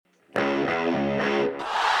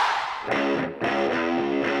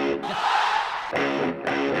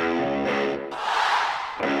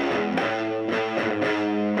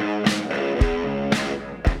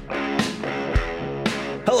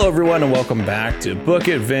everyone, and welcome back to Book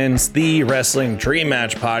It Vince, the Wrestling Dream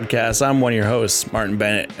Match podcast. I'm one of your hosts, Martin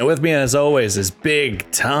Bennett, and with me, as always, is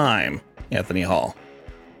big time Anthony Hall.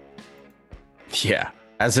 Yeah,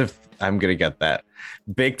 as if I'm gonna get that.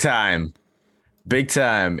 Big time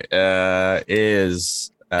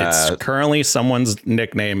is it's currently someone's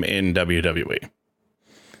nickname in WWE.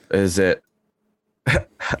 Is it?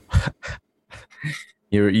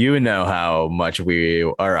 You know how much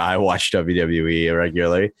I watch WWE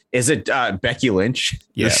regularly. Is it Becky Lynch?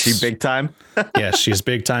 Yes. Is she big time? Yes, she's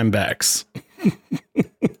big time Bex.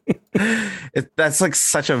 That's like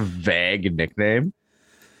such a vague nickname.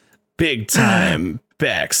 Big time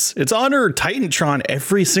Bex. It's on her Titantron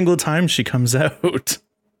every single time she comes out.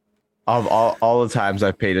 Of all the times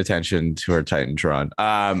I've paid attention to her Titantron.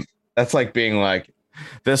 That's like being like,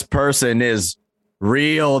 this person is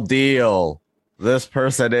real deal. This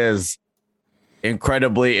person is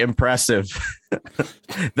incredibly impressive.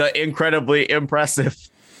 The incredibly impressive.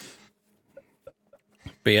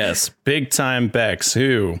 But yes, big time Bex,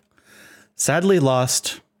 who sadly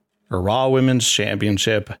lost her Raw Women's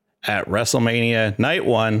Championship at WrestleMania Night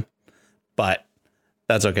 1. But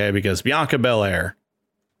that's okay because Bianca Belair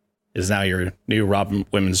is now your new Raw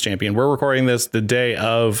Women's Champion. We're recording this the day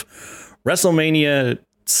of WrestleMania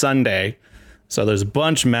Sunday. So there's a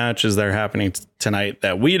bunch of matches that are happening tonight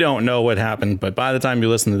that we don't know what happened, but by the time you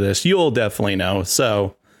listen to this, you'll definitely know.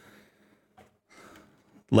 So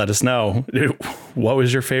let us know. What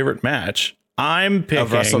was your favorite match? I'm picking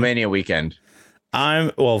of WrestleMania weekend.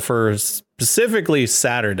 For specifically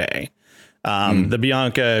Saturday. The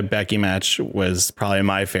Bianca Becky match was probably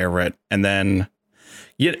my favorite. And then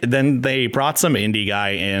they brought some indie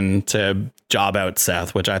guy in to job out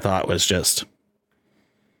Seth, which I thought was just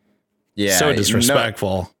so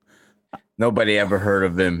disrespectful. Nobody ever heard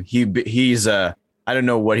of him. He's I don't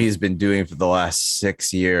know what he's been doing for the last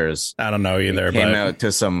 6 years. I don't know either. He came out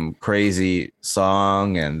to some crazy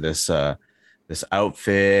song and this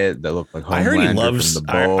outfit that looked like Homelander.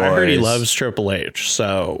 I heard he loves Triple H.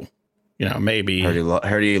 So maybe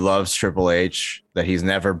heard he loves Triple H. That he's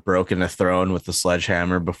never broken a throne with a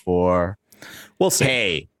sledgehammer before. We'll see.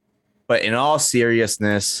 Hey, but in all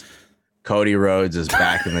seriousness, Cody Rhodes is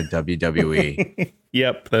back in the WWE.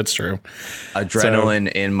 Yep, that's true.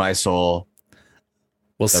 Adrenaline in my soul.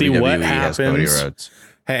 We'll see what happens. Cody Rhodes.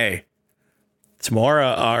 Hey,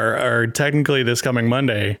 tomorrow, or technically this coming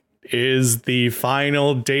Monday, is the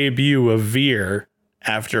final debut of Veer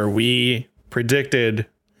after we predicted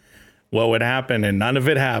what would happen and none of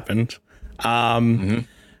it happened. Do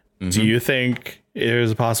you think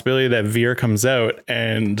there's a possibility that Veer comes out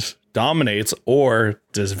and dominates, or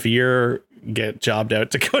does Veer get jobbed out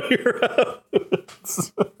to Cody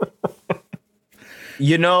Rhodes?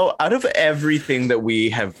 Out of everything that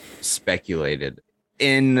we have speculated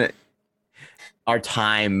in our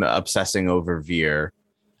time obsessing over Veer,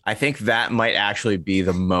 I think that might actually be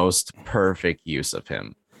the most perfect use of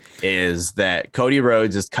him, is that Cody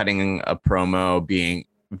Rhodes is cutting a promo being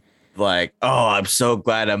like, oh, I'm so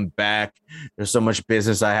glad I'm back. There's so much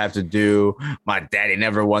business I have to do. My daddy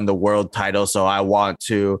never won the world title, so I want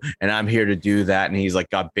to, and I'm here to do that. And he's like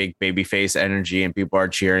got big baby face energy, and people are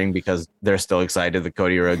cheering because they're still excited that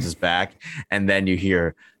Cody Rhodes is back. And then you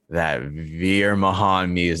hear that Veer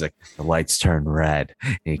Mahaan music, the lights turn red,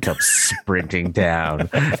 and he comes sprinting down,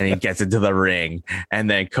 and he gets into the ring, and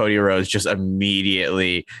then Cody Rhodes just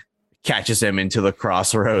immediately catches him into the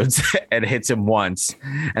crossroads and hits him once,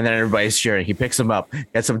 and then everybody's cheering. He picks him up,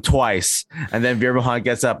 gets him twice, and then Veer Mahaan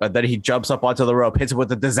gets up, and then he jumps up onto the rope, hits him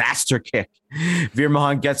with a disaster kick. Veer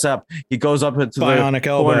Mahaan gets up, he goes up into bionic the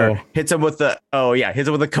elbow, corner, hits him with a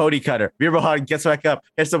Cody cutter. Veer Mahaan gets back up,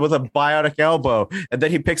 hits him with a bionic elbow, and then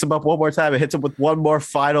he picks him up one more time and hits him with one more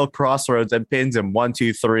final crossroads and pins him 1,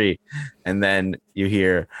 2, 3, and then you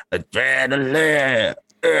hear adrenaline.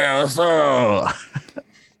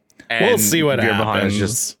 We'll see what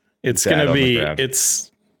happens. It's going to be,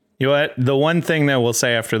 the one thing that we'll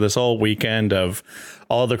say after this whole weekend of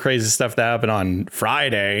all the crazy stuff that happened on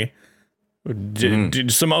Friday,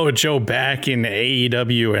 Samoa Joe back in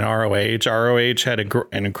AEW and ROH. ROH had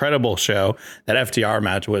an incredible show. That FTR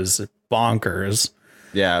match was bonkers.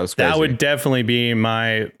 Yeah, it was crazy. That would definitely be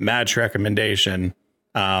my match recommendation.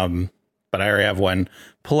 But I already have one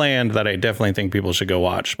planned that I definitely think people should go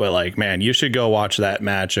watch. But like, man, you should go watch that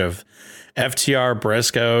match of FTR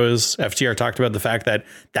Briscoes. FTR talked about the fact that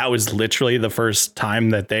was literally the first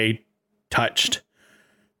time that they touched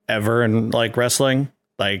ever in like wrestling.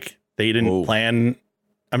 Like they didn't plan.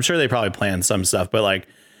 I'm sure they probably planned some stuff, but like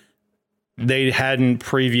they hadn't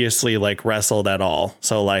previously like wrestled at all.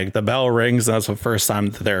 So like the bell rings and that's the first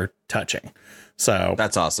time that they're touching. So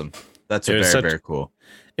that's awesome. That's very cool.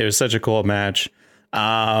 It was such a cool match.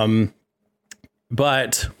 But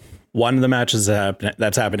one of the matches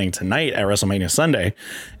that's happening tonight at WrestleMania Sunday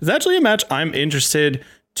is actually a match I'm interested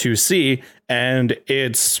to see. And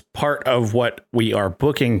it's part of what we are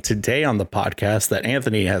booking today on the podcast that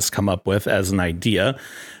Anthony has come up with as an idea.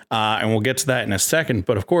 And we'll get to that in a second.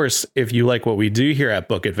 But of course, if you like what we do here at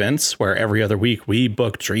Book Events, where every other week we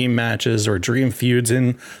book dream matches or dream feuds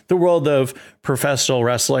in the world of professional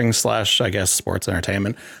wrestling / I guess sports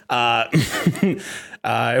entertainment.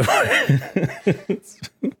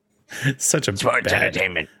 Such a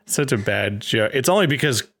bad joke. It's only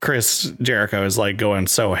because Chris Jericho is like going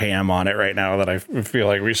so ham on it right now that I feel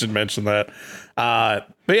like we should mention that. But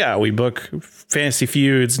yeah, we book fantasy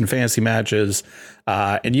feuds and fantasy matches,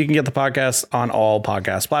 and you can get the podcast on all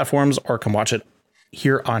podcast platforms or come watch it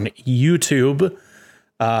here on YouTube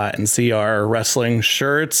and see our wrestling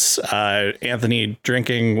shirts. Anthony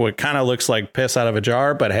drinking what kind of looks like piss out of a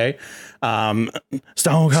jar, but hey,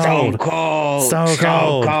 Stone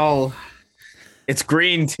Cold. It's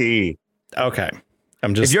green tea. Okay.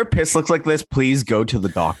 If your piss looks like this, please go to the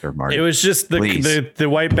doctor, Marty. It was just the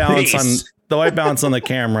white balance on the white balance on the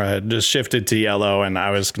camera just shifted to yellow, and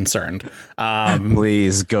I was concerned.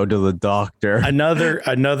 Please go to the doctor.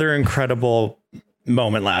 Another incredible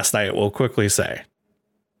moment last night. We'll quickly say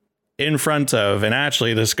in front of, and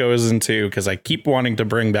actually this goes into, because I keep wanting to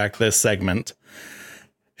bring back this segment.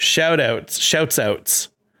 Shouts outs.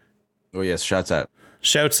 Oh yes, shouts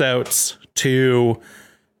outs to,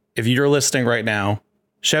 if you're listening right now,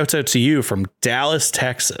 shouts out to you from Dallas,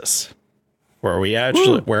 Texas, where we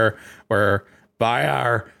actually where by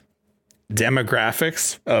our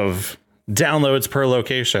demographics of downloads per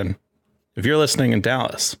location, if you're listening in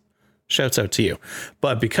Dallas, shouts out to you.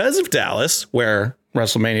 But because of Dallas, where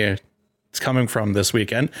WrestleMania is coming from this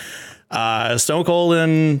weekend, Stone Cold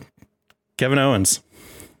and Kevin Owens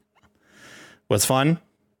was fun.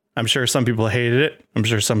 I'm sure some people hated it. I'm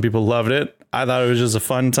sure some people loved it. I thought it was just a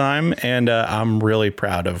fun time, and I'm really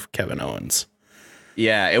proud of Kevin Owens.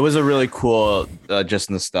 Yeah, it was a really cool, just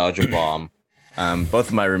nostalgia bomb. Both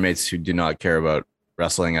of my roommates who do not care about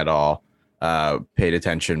wrestling at all paid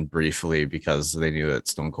attention briefly because they knew that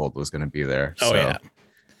Stone Cold was going to be there.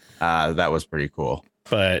 That was pretty cool.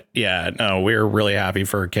 But yeah, no, we're really happy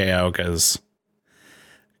for KO because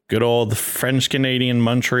good old French Canadian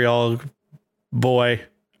Montreal boy.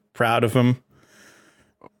 Proud of him.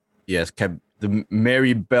 Yes, the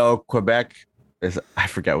Mary Belle, Quebec is. I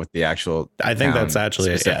forget what the actual. I think that's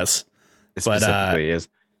actually it. Yes, specifically is.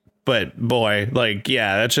 But boy, like,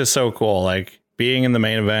 yeah, that's just so cool. Like being in the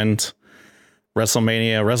main event,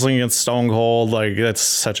 WrestleMania, wrestling against Stone Cold. Like that's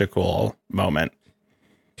such a cool moment.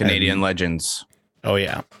 Canadian legends. Oh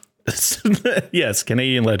yeah, yes,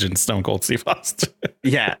 Canadian legend Stone Cold Steve Austin.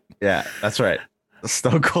 yeah, that's right.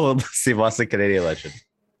 Stone Cold Steve Austin, Canadian legend.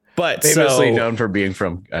 But famously known for being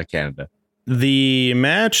from Canada. The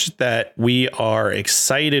match that we are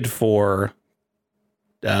excited for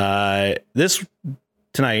this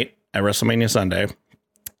tonight at WrestleMania Sunday,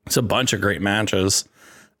 it's a bunch of great matches.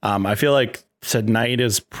 I feel like tonight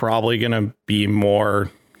is probably going to be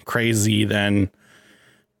more crazy than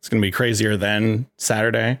it's going to be crazier than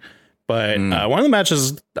Saturday. But one of the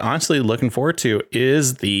matches honestly looking forward to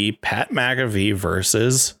is the Pat McAfee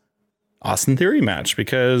versus Austin Theory match,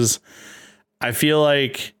 because I feel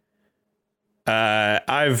like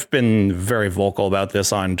I've been very vocal about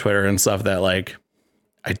this on Twitter and stuff, that like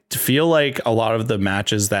I feel like a lot of the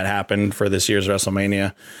matches that happened for this year's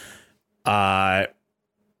WrestleMania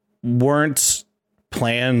weren't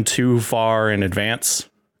planned too far in advance,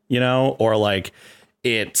 you know, or like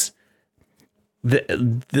it's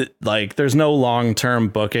like there's no long-term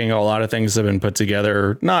booking. A lot of things have been put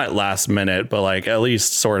together, not last minute, but like at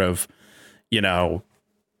least sort of, you know,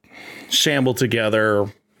 shambled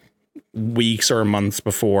together weeks or months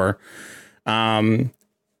before,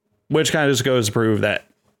 which kind of just goes to prove that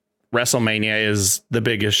WrestleMania is the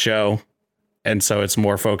biggest show. And so it's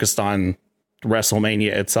more focused on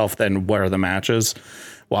WrestleMania itself than what are the matches.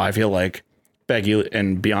 Well, I feel like Becky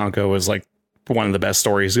and Bianca was like one of the best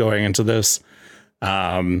stories going into this.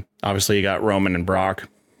 Obviously you got Roman and Brock,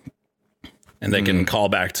 and they can call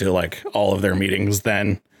back to like all of their meetings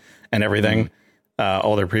then and everything,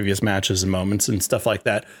 all their previous matches and moments and stuff like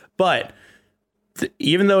that. But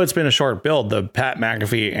even though it's been a short build, the Pat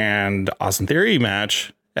McAfee and Austin Theory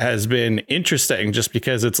match has been interesting just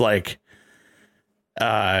because it's like,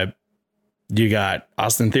 you got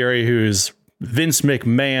Austin Theory, who's Vince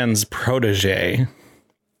McMahon's protege,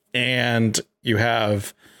 and you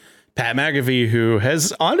have Pat McAfee, who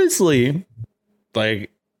has honestly,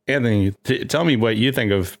 like, Anthony, tell me what you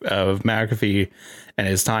think of McAfee and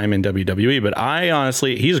his time in WWE. But I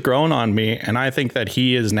honestly, he's grown on me, and I think that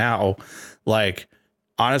he is now, like,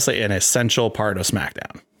 honestly, an essential part of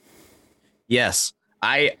SmackDown. Yes,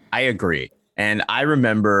 I agree. And I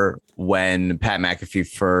remember when Pat McAfee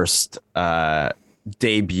first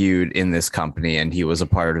debuted in this company, and he was a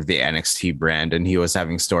part of the NXT brand, and he was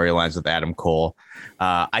having storylines with Adam Cole.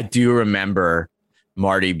 I do remember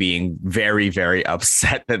Marty being very, very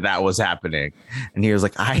upset that was happening. And he was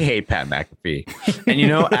like, I hate Pat McAfee. And, you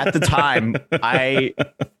know, at the time,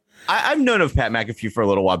 I've known of Pat McAfee for a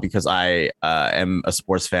little while because I am a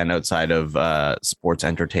sports fan outside of sports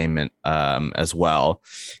entertainment as well.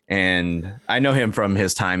 And I know him from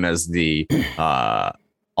his time as the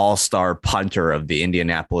all-star punter of the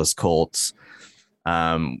Indianapolis Colts.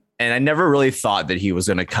 And I never really thought that he was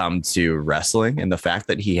going to come to wrestling. And the fact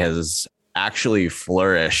that he has actually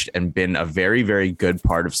flourished and been a very, very good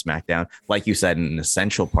part of SmackDown, like you said, an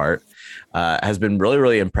essential part, has been really,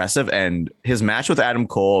 really impressive. And his match with Adam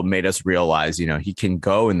Cole made us realize, you know, he can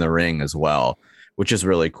go in the ring as well, which is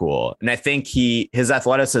really cool. And I think his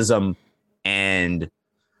athleticism and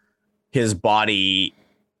his body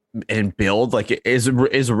and build, like, is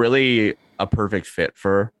really a perfect fit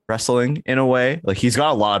for wrestling in a way. Like, he's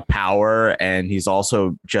got a lot of power, and he's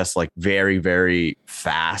also just like very, very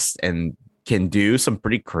fast and can do some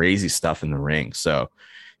pretty crazy stuff in the ring. So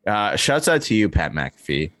shouts out to you, Pat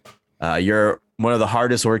McAfee. You're one of the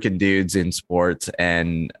hardest working dudes in sports,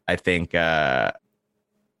 and I think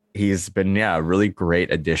he's been a really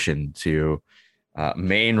great addition to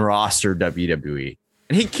main roster WWE.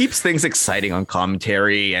 And he keeps things exciting on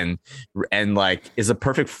commentary, and like is a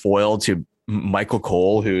perfect foil to Michael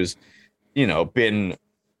Cole, who's, you know, been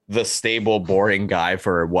the stable, boring guy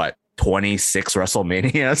for 26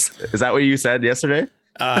 WrestleManias. Is that what you said yesterday?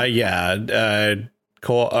 Yeah.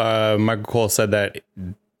 Michael Cole said that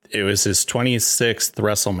it was his 26th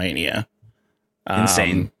WrestleMania.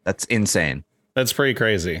 Insane. That's insane. That's pretty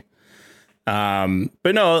crazy. But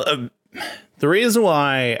no, the reason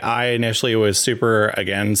why I initially was super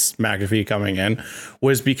against McAfee coming in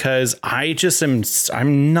was because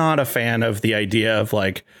I'm not a fan of the idea of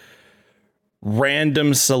like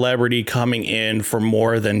random celebrity coming in for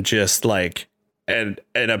more than just like an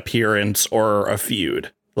appearance or a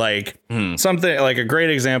feud. Like something like a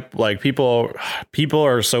great example, like people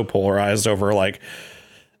are so polarized over like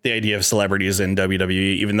the idea of celebrities in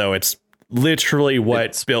WWE, even though it's literally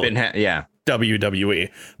what built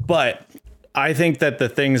WWE. But I think that the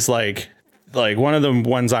things like one of the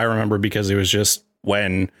ones I remember, because it was just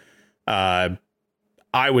when I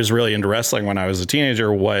was really into wrestling when I was a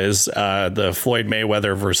teenager, was the Floyd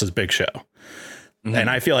Mayweather versus Big Show. Mm-hmm. And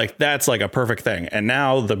I feel like that's like a perfect thing. And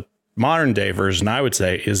now the modern day version, I would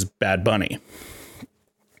say, is Bad Bunny.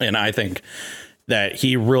 And I think that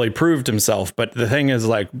he really proved himself. But the thing is,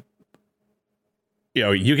 like, you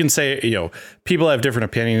know, you can say, you know, people have different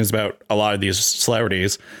opinions about a lot of these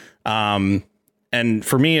celebrities. And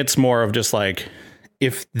for me, it's more of just like,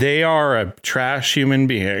 if they are a trash human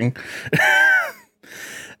being,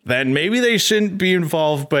 then maybe they shouldn't be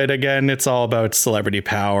involved. But again, it's all about celebrity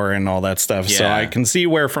power and all that stuff. Yeah. So I can see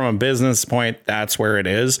where, from a business point, that's where it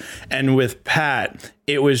is. And with Pat,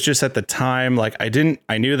 it was just at the time, like, I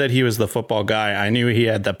knew that he was the football guy. I knew he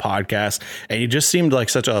had the podcast, and he just seemed like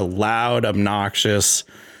such a loud, obnoxious,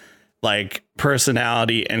 like,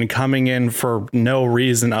 personality, and coming in for no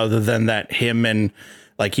reason other than that him and,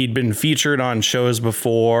 like, he'd been featured on shows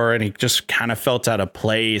before, and he just kind of felt out of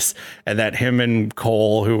place. And that him and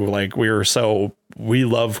Cole, who, like, we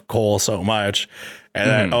love Cole so much, and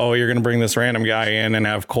that, oh, you're going to bring this random guy in and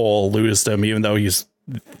have Cole lose to him, even though he's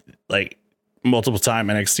like multiple time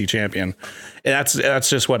NXT champion. And that's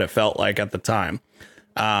just what it felt like at the time.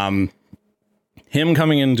 Him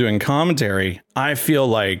coming in doing commentary, I feel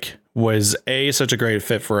like was such a great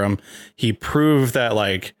fit for him. He proved that,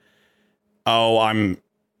 like, oh, I'm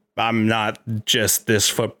not just this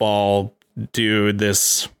football dude,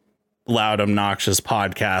 this loud, obnoxious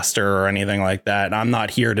podcaster or anything like that. I'm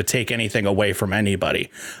not here to take anything away from anybody.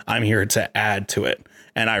 I'm here to add to it.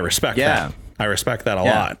 And I respect that. I respect that a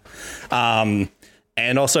lot.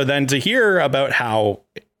 And also then to hear about how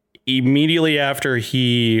immediately after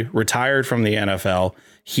he retired from the NFL,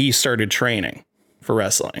 he started training for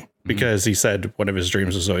wrestling, because he said one of his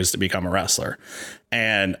dreams was always to become a wrestler.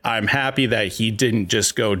 And I'm happy that he didn't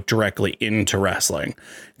just go directly into wrestling,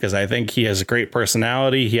 because I think he has a great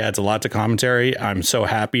personality. He adds a lot to commentary. I'm so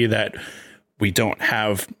happy that we don't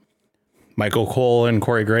have Michael Cole and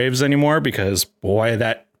Corey Graves anymore, because boy,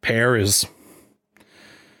 that pair is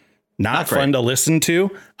not fun to listen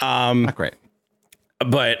to. Not great.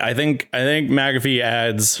 But I think McAfee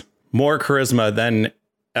adds more charisma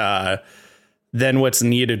than what's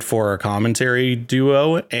needed for a commentary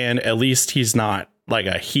duo, and at least he's not like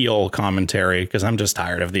a heel commentary, because I'm just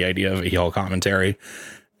tired of the idea of a heel commentary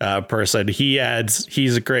person.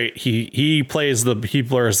 He's a great, he blurs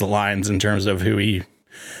the lines in terms of who he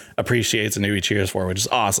appreciates and who he cheers for, which is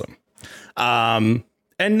awesome. And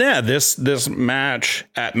yeah, this match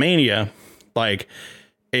at Mania, like,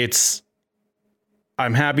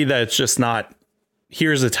 I'm happy that it's just not,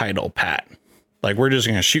 here's a title, Pat. Like, we're just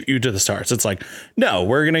going to shoot you to the stars. It's like, no,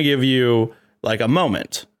 we're going to give you like a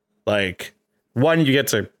moment. Like, one, you get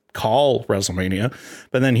to call WrestleMania,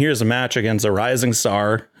 but then here's a match against a rising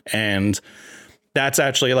star. And that's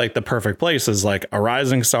actually like the perfect place, is like a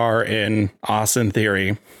rising star in Austin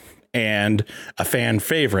Theory and a fan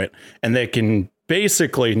favorite. And they can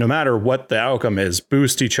basically, no matter what the outcome is,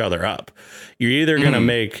 boost each other up. You're either going to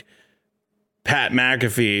make Pat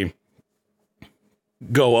McAfee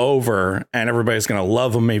go over and everybody's going to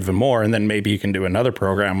love him even more, and then maybe you can do another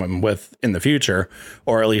program with in the future,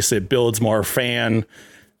 or at least it builds more fan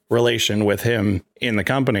relation with him in the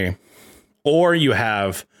company. Or you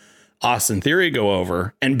have Austin Theory go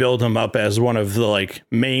over and build him up as one of the like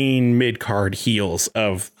main mid-card heels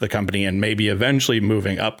of the company, and maybe eventually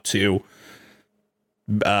moving up to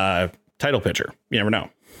title picture. You never know.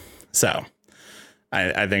 So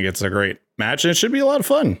I think it's a great match, and it should be a lot of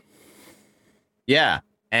fun. Yeah.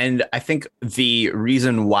 And I think the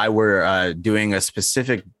reason why we're doing a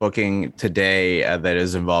specific booking today that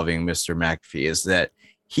is involving Mr. McAfee is that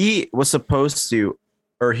he was supposed to,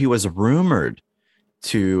 or he was rumored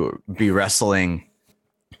to be wrestling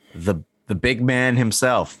the big man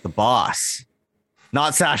himself, the boss,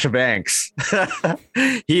 not Sasha Banks.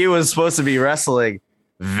 He was supposed to be wrestling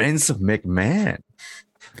Vince McMahon.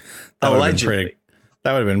 Allegedly.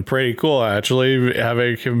 That would have been pretty cool, actually,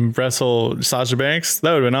 having him wrestle Sasha Banks.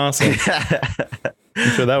 That would have been awesome. I'm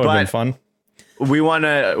sure that would have been fun. We want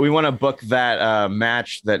to book that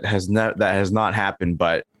match that has not happened.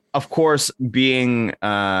 But of course, being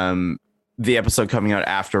the episode coming out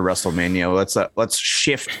after WrestleMania, let's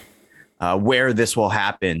shift where this will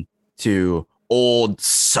happen to old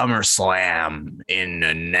SummerSlam in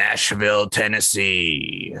Nashville,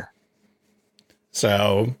 Tennessee.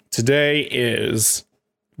 So today is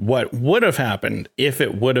what would have happened if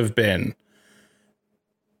it would have been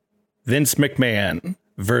Vince McMahon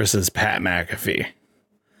versus Pat McAfee.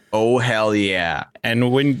 Oh, hell yeah.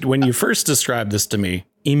 And when you first described this to me,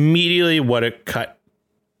 immediately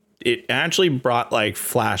it actually brought like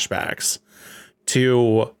flashbacks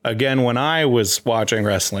to, again, when I was watching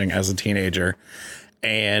wrestling as a teenager,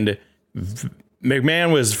 and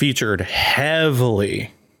McMahon was featured heavily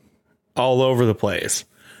all over the place.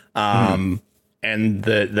 And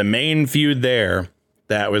the main feud there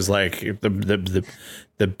that was like the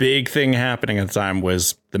big thing happening at the time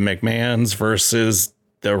was the McMahons versus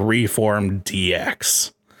the reformed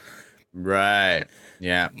DX. Right.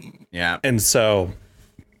 Yeah. Yeah. And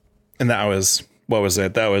that was, what was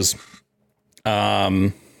it? That was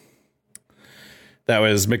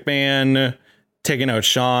McMahon taking out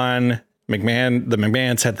Shawn. The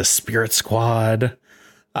McMahons had the Spirit Squad.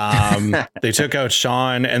 They took out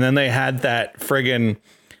Shawn, and then they had that friggin',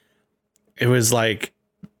 it was like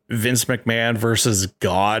Vince McMahon versus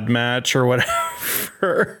God match or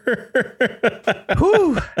whatever.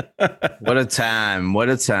 Whew. What a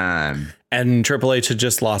time. And Triple H had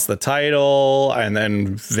just lost the title, and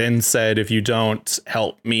then Vince said, if you don't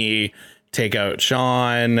help me take out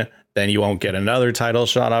Shawn, then you won't get another title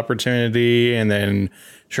shot opportunity. And then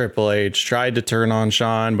Triple H tried to turn on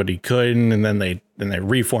Shawn, but he couldn't, and then they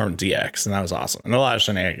reformed DX, and that was awesome. And a lot of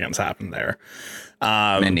shenanigans happened there.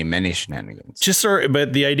 Many shenanigans.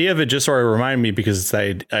 But the idea of it just sort of reminded me, because it's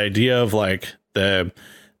the idea of like the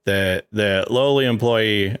lowly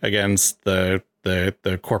employee against the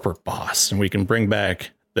corporate boss, and we can bring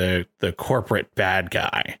back the corporate bad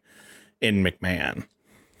guy in McMahon.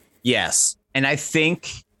 Yes, and I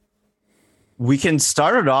think we can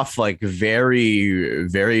start it off like very,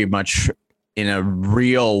 very much in a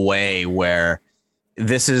real way, where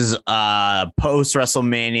this is post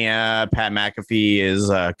WrestleMania. Pat McAfee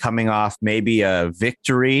is coming off maybe a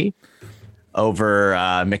victory over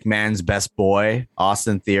McMahon's best boy,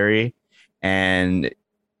 Austin Theory. And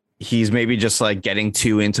he's maybe just like getting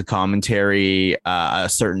too into commentary a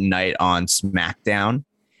certain night on SmackDown.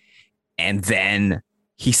 And then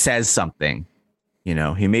he says something. You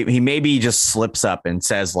know, he maybe just slips up and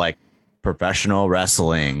says like professional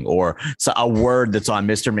wrestling, or a word that's on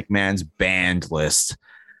Mr. McMahon's banned list.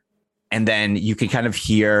 And then you can kind of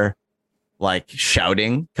hear like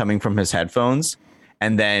shouting coming from his headphones.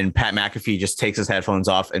 And then Pat McAfee just takes his headphones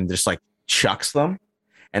off and just like chucks them.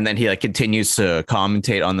 And then he like continues to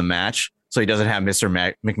commentate on the match. So he doesn't have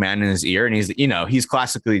Mr. McMahon in his ear. And he's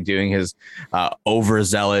classically doing his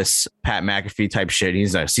overzealous Pat McAfee type shit.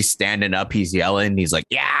 He's standing up, he's yelling, he's like,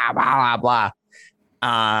 yeah, blah, blah,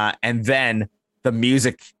 blah. And then the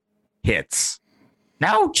music hits.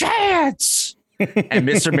 No chance. And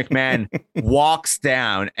Mr. McMahon walks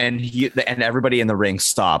down and everybody in the ring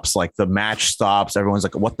stops. Like the match stops. Everyone's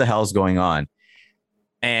like, what the hell is going on?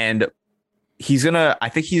 And I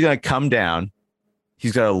think he's going to come down.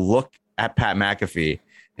 He's going to look at Pat McAfee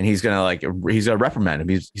and he's going to reprimand him.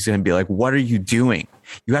 He's going to be like, what are you doing?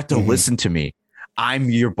 You have to listen to me. I'm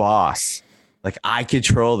your boss. Like I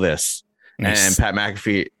control this. Nice. And Pat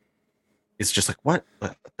McAfee is just like, what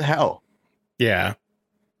the hell? Yeah.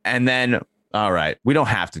 And then, all right, we don't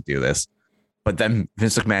have to do this. But then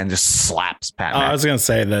Vince McMahon just slaps Pat McAfee. I was going to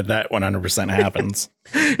say that 100% happens.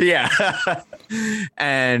 Yeah.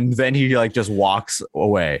 And then he like just walks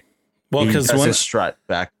away. Well, because his strut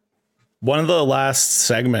back. One of the last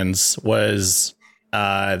segments was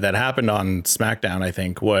that happened on SmackDown, I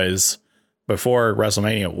think, was before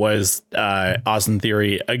WrestleMania, was Austin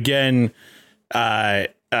Theory again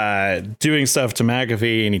doing stuff to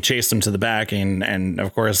McAfee, and he chased him to the back, and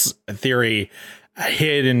of course Theory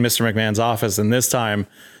hid in Mr. McMahon's office, and this time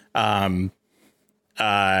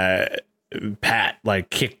Pat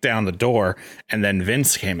like kicked down the door, and then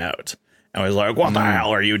Vince came out and was like, what the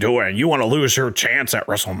hell are you doing? You want to lose your chance at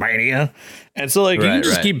WrestleMania? And so like you can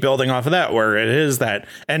just keep building off of that, where it is that,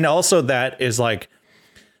 and also that is like,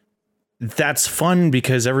 that's fun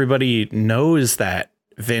because everybody knows that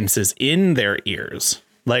Vince is in their ears.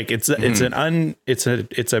 Like it's a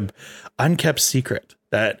unkept secret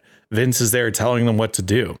that Vince is there telling them what to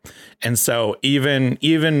do. And so even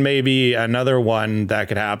maybe another one that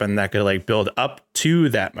could happen that could like build up to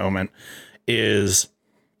that moment is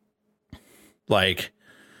like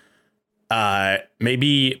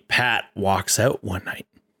maybe Pat walks out one night,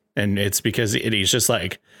 and it's because he's just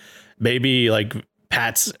like, maybe like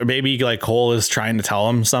Cole is trying to tell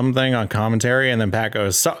him something on commentary, and then Pat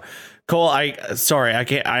goes, so Cole, I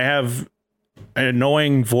can't, I have an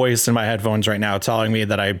annoying voice in my headphones right now telling me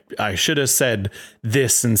that I should have said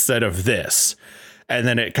this instead of this. And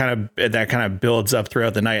then that kind of builds up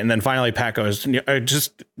throughout the night. And then finally Pat goes, you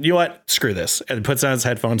know what? Screw this. And puts on his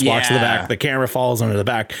headphones, walks to the back. The camera falls under the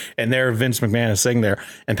back. And there Vince McMahon is sitting there.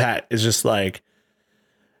 And Pat is just like,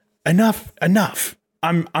 enough.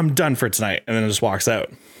 I'm done for tonight. And then just walks out.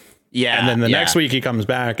 Yeah. And then the next week he comes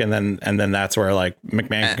back, and then that's where like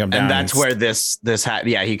McMahon can come down. And that's where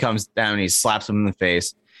he comes down and he slaps him in the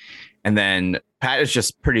face. And then Pat is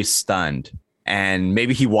just pretty stunned. And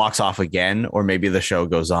maybe he walks off again, or maybe the show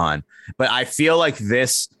goes on. But I feel like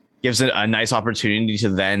this gives it a nice opportunity to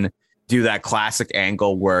then do that classic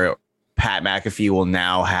angle where Pat McAfee will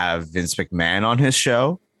now have Vince McMahon on his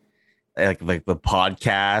show, like the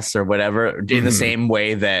podcast or whatever, in the same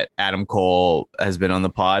way that Adam Cole has been on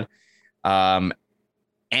the pod.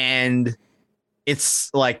 And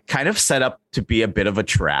it's like kind of set up to be a bit of a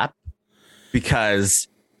trap, because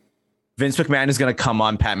Vince McMahon is going to come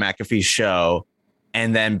on Pat McAfee's show,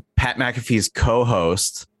 and then Pat McAfee's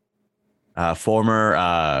co-host,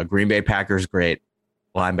 former Green Bay Packers great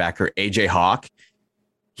linebacker AJ Hawk,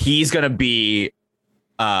 he's going to be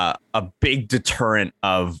a big deterrent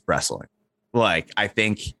of wrestling. Like, I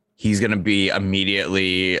think he's going to be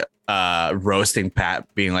immediately roasting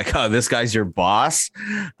Pat, being like, "Oh, this guy's your boss.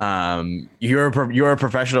 You're a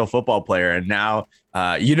professional football player, and now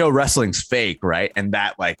wrestling's fake, right?" And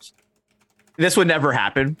that, like, this would never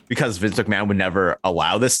happen because Vince McMahon would never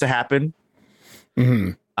allow this to happen.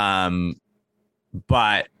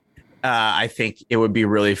 But I think it would be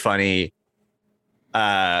really funny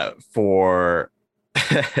for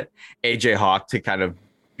AJ Hawk to kind of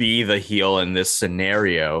be the heel in this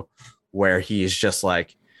scenario, where he's just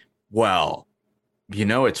like, well,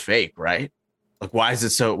 it's fake, right? Like, why is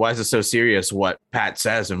it so serious what Pat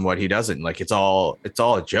says and what he doesn't? Like, it's all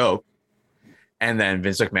a joke. And then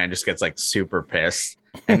Vince McMahon just gets like super pissed.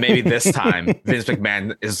 And maybe this time Vince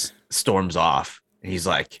McMahon storms off. And he's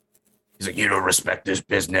like, you don't respect this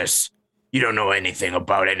business. You don't know anything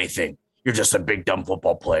about anything. You're just a big dumb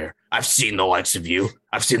football player. I've seen the likes of you.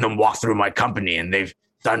 I've seen them walk through my company and they've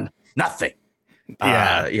done nothing.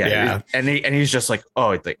 Yeah. And he's just like,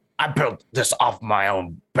 oh, I built this off my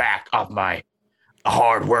own back, off my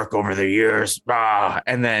hard work over the years.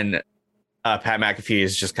 And then Pat McAfee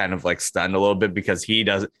is just kind of like stunned a little bit, because he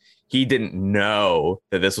didn't know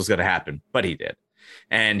that this was going to happen, but he did.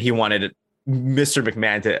 And he wanted Mr.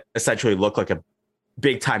 McMahon to essentially look like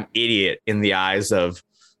big time idiot in the eyes of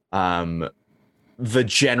the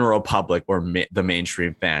general public or the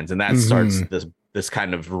mainstream fans, and that starts this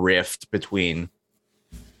kind of rift between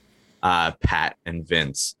Pat and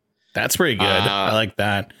Vince. That's pretty good. I like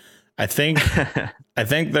that. I think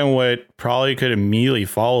then what probably could immediately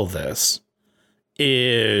follow this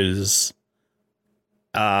is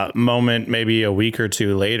a moment maybe a week or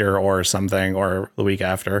two later or something, or the week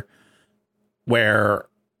after, where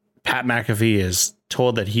Pat McAfee is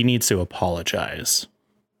told that he needs to apologize.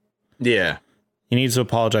 Yeah. He needs to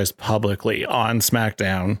apologize publicly on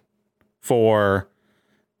SmackDown for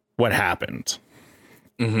what happened.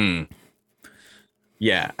 Mm-hmm.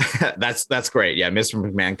 Yeah, that's great. Yeah, Mr.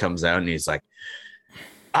 McMahon comes out and he's like,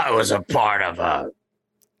 I was a part of a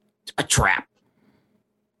trap,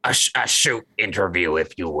 a shoot interview,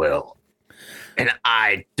 if you will. And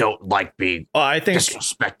I don't like being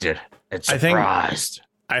disrespected and surprised.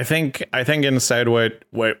 I think instead what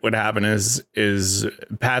would happen is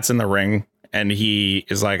Pat's in the ring and he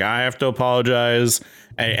is like, I have to apologize.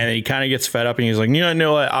 And he kind of gets fed up and he's like,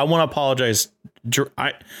 no, I want to apologize.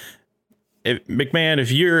 McMahon,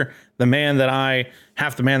 if you're the man that I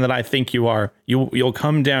think you are, you'll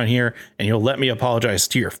come down here and you'll let me apologize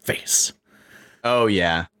to your face. Oh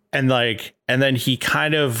yeah. And then he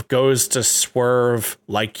kind of goes to swerve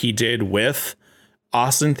like he did with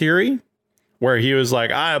Austin Theory, where he was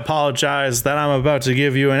like, I apologize that I'm about to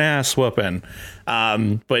give you an ass whooping.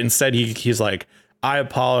 But instead he's like, I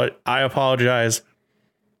apologize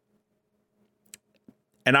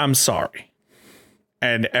and I'm sorry.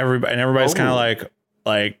 And everybody's kind of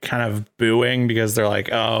like kind of booing because they're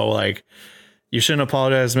like, oh, like you shouldn't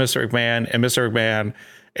apologize, Mr. McMahon. And Mr. McMahon,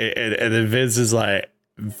 and then Vince is like,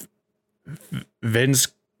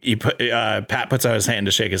 Pat puts out his hand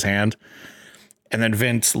to shake his hand, and then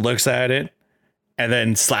Vince looks at it and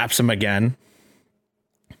then slaps him again.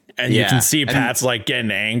 And you can see Pat's like getting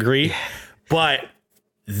angry, but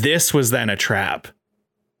this was then a trap.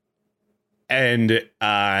 And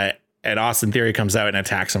Austin Theory comes out and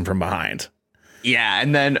attacks him from behind. Yeah,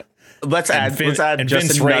 and then let's add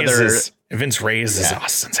Vince raises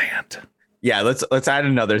Austin's hand. Yeah, let's add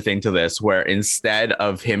another thing to this, where instead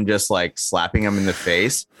of him just like slapping him in the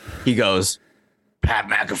face, he goes, Pat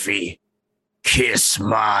McAfee, kiss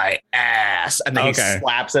my ass. And then he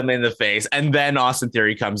slaps him in the face. And then Austin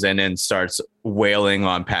Theory comes in and starts wailing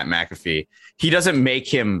on Pat McAfee. He doesn't make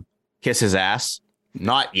him kiss his ass.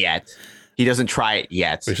 Not yet. He doesn't try it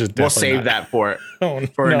yet. We'll save that for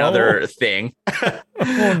another thing.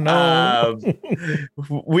 Oh no.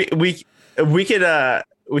 We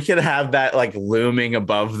could have that like looming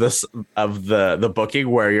above this of the booking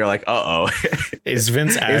where you're like, is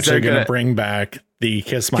Vince actually going to bring back the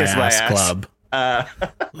Kiss My Ass Club?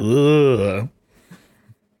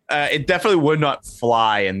 It definitely would not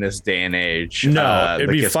fly in this day and age. No, it'd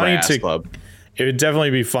be funny it would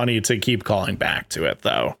definitely be funny to keep calling back to it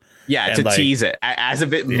though. Yeah, and to tease it as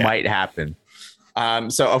if it might happen.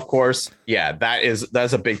 So of course,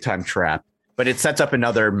 that's a big time trap, but it sets up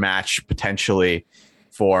another match potentially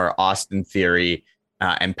for Austin Theory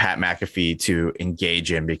and Pat McAfee to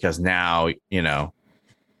engage in, because now,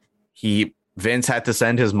 Vince had to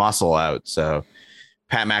send his muscle out. So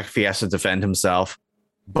Pat McAfee has to defend himself.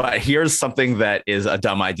 But here's something that is a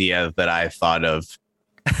dumb idea that I thought of.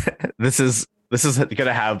 This is going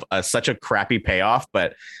to have such a crappy payoff,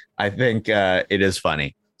 but I think it is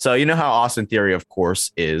funny. So you know how Austin Theory, of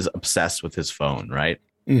course, is obsessed with his phone, right?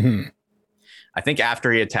 Mm-hmm. I think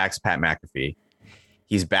after he attacks Pat McAfee,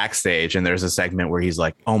 he's backstage and there's a segment where he's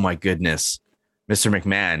like, oh my goodness, Mr.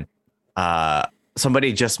 McMahon,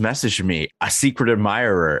 somebody just messaged me, a secret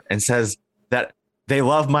admirer, and says that they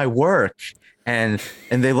love my work and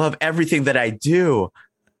they love everything that I do.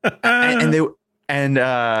 and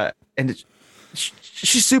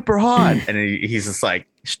she's super hot. And he's just like,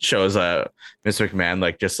 shows Mr. McMahon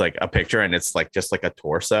like just like a picture, and it's like just like a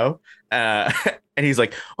torso. And he's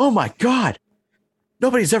like, oh my God,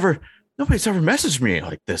 nobody's ever messaged me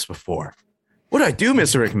like this before. What do I do,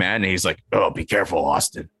 Mr. McMahon? And he's like, oh, be careful,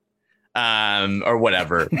 Austin. Or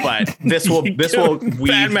whatever. But this will Pat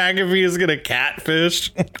McAfee is gonna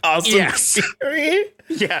catfish Austin. Yes.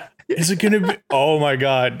 Yeah. Is it gonna be? Oh my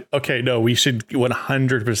God. Okay, no, we should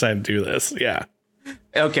 100% do this. Yeah.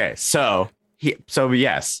 Okay, so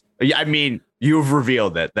yes. I mean, you've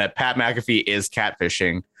revealed that Pat McAfee is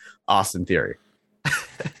catfishing Austin Theory.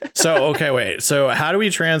 So, okay, wait. So how do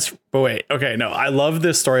we transfer? But wait, okay, no, I love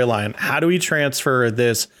this storyline. How do we transfer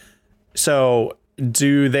this? So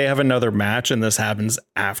do they have another match and this happens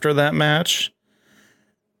after that match?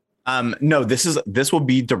 No, this will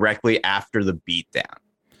be directly after the beatdown,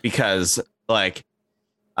 because like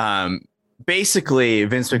Basically,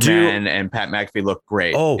 Vince McMahon and Pat McAfee look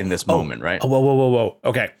great in this moment, right? Whoa.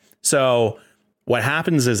 Okay. So what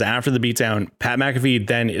happens is after the beatdown, Pat McAfee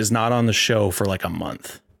then is not on the show for like a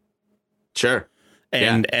month. Sure.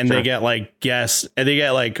 And they get like guests, and they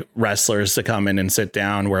get like wrestlers to come in and sit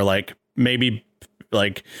down where like maybe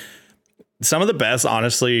like some of the best,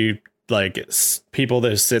 honestly, like people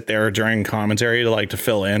that sit there during commentary to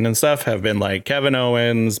fill in and stuff have been like Kevin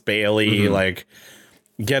Owens, Bailey, like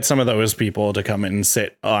get some of those people to come in and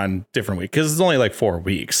sit on different weeks, because it's only like 4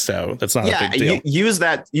 weeks, so that's not a big deal. Use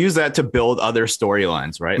that to build other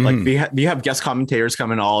storylines, right? Like you have guest commentators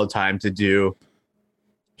coming all the time to do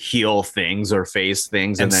heel things or face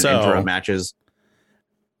things, and then interrupt matches.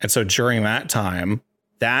 And so during that time,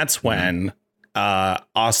 that's when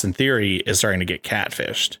Austin Theory is starting to get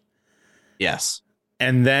catfished. Yes.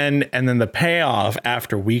 And then the payoff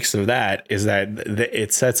after weeks of that is that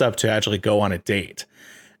it sets up to actually go on a date.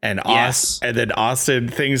 And then Austin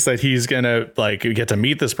thinks that he's gonna like get to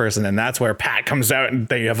meet this person, and that's where Pat comes out and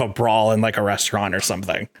they have a brawl in like a restaurant or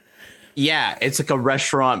something. Yeah, it's like a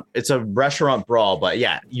restaurant. It's a restaurant brawl, but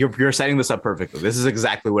yeah, you're setting this up perfectly. This is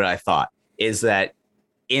exactly what I thought. Is that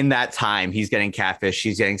in that time he's getting catfish,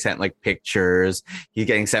 he's getting sent like pictures, he's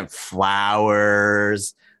getting sent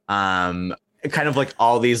flowers, kind of like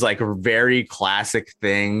all these like very classic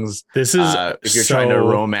things. This is if you're trying to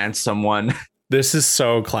romance someone. This is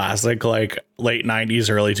so classic, like late 90s,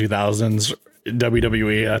 early 2000s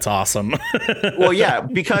WWE. That's awesome. Well, yeah,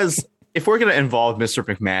 because if we're going to involve Mr.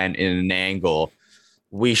 McMahon in an angle,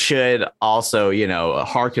 we should also,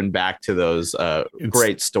 harken back to those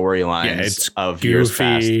great storylines of years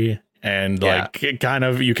past. And like you kind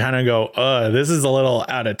of go, this is a little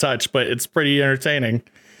out of touch, but it's pretty entertaining.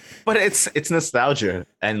 But it's nostalgia,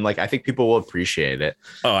 and like I think people will appreciate it.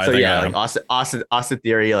 Like Austin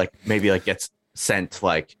Theory like maybe like gets sent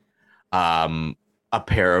like a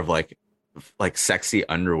pair of like sexy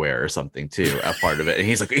underwear or something too, a part of it, and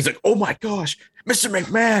he's like, oh my gosh, Mr.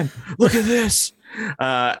 McMahon, look at this,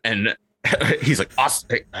 and he's like,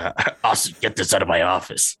 Austin, get this out of my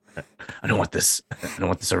office. I don't want this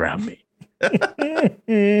around me.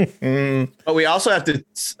 But we also have to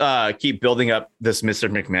keep building up this Mr.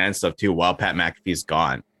 McMahon stuff too while Pat McAfee's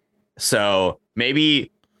gone. So maybe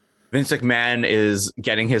Vince McMahon is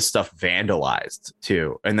getting his stuff vandalized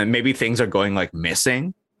too, and then maybe things are going like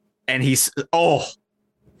missing, and Pat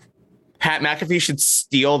McAfee should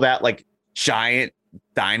steal that like giant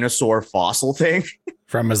dinosaur fossil thing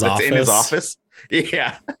from his office. In his office.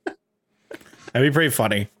 Yeah, that'd be pretty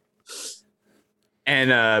funny.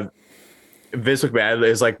 And Vince McMahon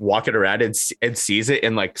is like walking around and sees it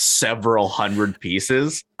in like several hundred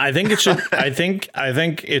pieces. I think it should. I think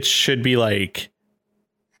it should be like,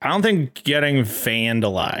 I don't think getting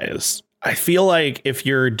vandalized. I feel like if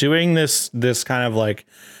you're doing this kind of like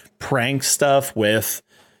prank stuff with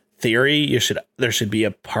Theory, there should be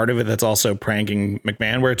a part of it that's also pranking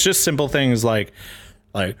McMahon, where it's just simple things like,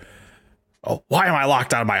 oh, why am I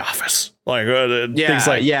locked out of my office? Like, things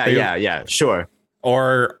like sure.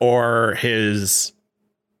 Or his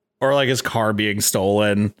car being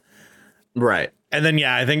stolen, right? And then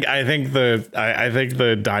I think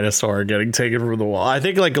the dinosaur getting taken from the wall. I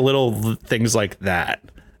think like little things like that.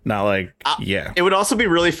 Not like It would also be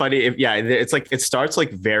really funny if it's like it starts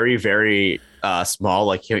like very very small,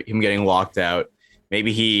 like him getting locked out.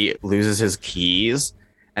 Maybe he loses his keys,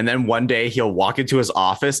 and then one day he'll walk into his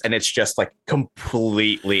office and it's just like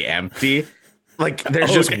completely empty. Like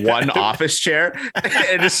there's just one office chair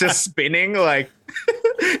and it's just spinning like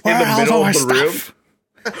in the middle of the room.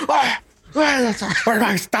 Where's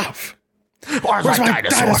my stuff? Where's my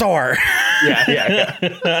dinosaur?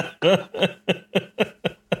 Yeah.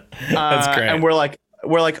 That's great. And we're like,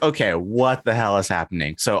 okay, what the hell is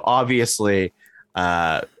happening? So obviously,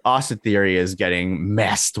 Austin Theory is getting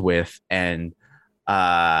messed with, and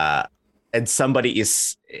somebody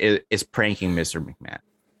is pranking Mr. McMahon.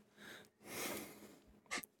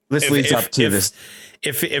 This leads up to this.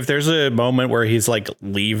 If there's a moment where he's like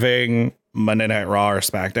leaving Monday Night Raw or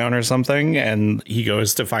SmackDown or something, and he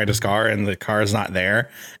goes to find his car and the car is not there,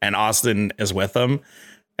 and Austin is with him,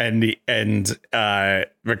 and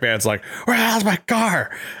McMahon's like, where the hell's my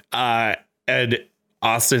car? And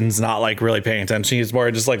Austin's not like really paying attention. He's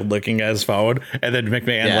more just like looking at his phone, and then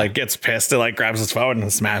McMahon like gets pissed and like grabs his phone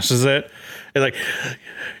and smashes it. And like,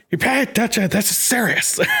 you pay attention. This is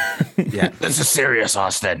serious. Yeah, this is serious,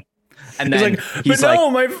 Austin. And then he's like,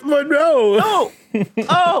 no. Oh.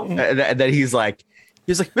 And then he's like,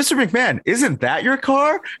 Mr. McMahon, isn't that your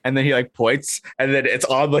car? And then he like points, and then it's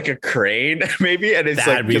on like a crane, maybe, and it's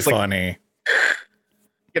that'd like be just funny,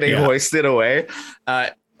 getting hoisted away.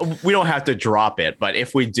 we don't have to drop it, but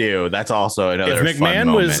if we do, that's also another if fun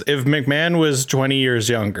moment. If McMahon was 20 years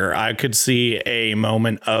younger, I could see a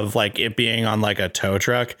moment of like it being on like a tow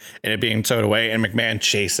truck and it being towed away and McMahon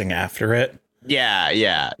chasing after it.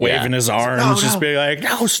 Yeah. Waving his arms, just being like,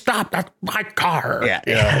 no, stop, that's my car.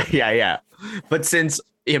 Yeah. But since,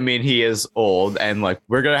 I mean, he is old and like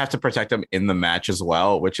we're going to have to protect him in the match as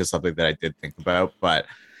well, which is something that I did think about. But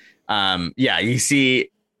you see,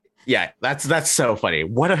 that's so funny.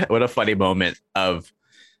 What a funny moment of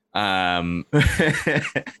Mr.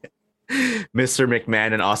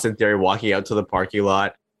 McMahon and Austin Theory walking out to the parking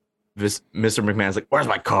lot. Mr. McMahon's like, where's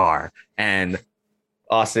my car? And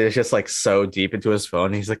Austin is just like so deep into his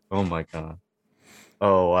phone. He's like, oh my God.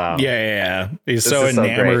 Oh, wow. Yeah. He's so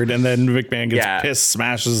enamored. And then McMahon gets pissed,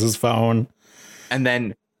 smashes his phone. And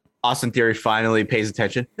then Austin Theory finally pays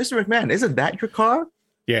attention. Mr. McMahon, isn't that your car?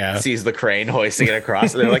 Yeah. Sees the crane hoisting it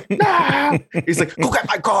across. And they're like, nah. He's like, go get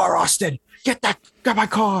my car, Austin. Get my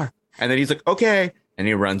car. And then he's like, okay. And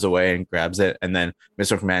he runs away and grabs it. And then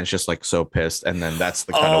Mr. McMahon's just like so pissed. And then that's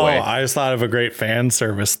the cutaway. I just thought of a great fan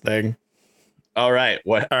service thing. All right.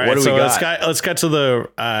 What do we got? Let's get to the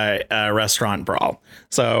restaurant brawl.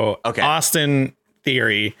 So Austin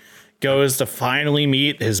Theory goes to finally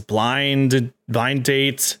meet his blind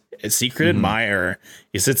date, a secret admirer.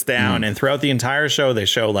 He sits down and throughout the entire show, they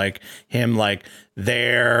show like him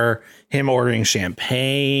him ordering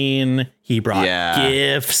champagne. He brought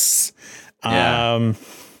gifts.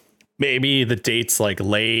 Maybe the date's like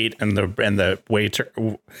late and the waiter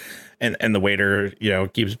and the waiter,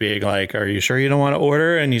 keeps being like, are you sure you don't want to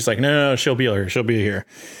order? And he's like, no, she'll be here.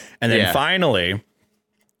 And then finally,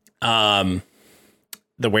 the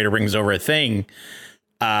waiter brings over a thing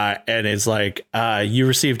and is like, you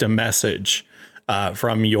received a message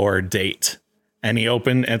from your date. And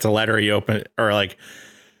it's a letter he opened, or like,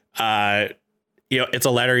 it's a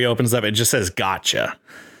letter he opens up. It just says, gotcha.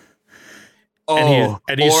 And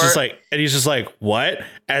he's just like, what?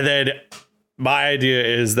 And then my idea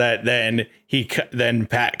is that then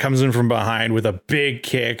Pat comes in from behind with a big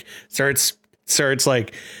kick, starts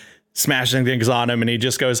like smashing things on him, and he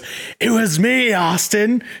just goes, "It was me,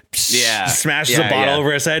 Austin." Smashes a bottle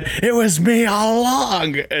over his head. It was me all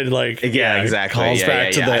along, and like exactly.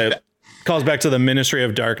 Calls back to the Ministry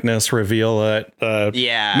of Darkness reveal that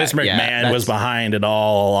Miss McMahon was behind it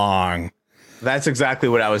all along. That's exactly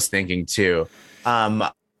what I was thinking too.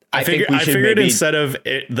 I figured instead of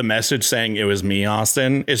the message saying it was me,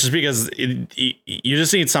 Austin, it's just because you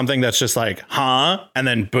just need something that's just like, huh? And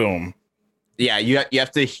then boom. Yeah, you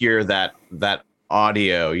have to hear that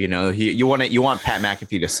audio, you want Pat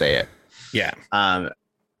McAfee to say it. Yeah.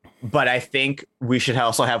 But I think we should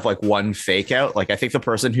also have like one fake out. Like I think the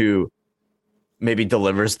person who maybe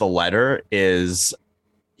delivers the letter is,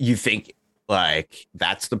 you think like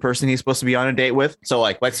that's the person he's supposed to be on a date with. So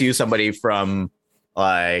like, let's use somebody from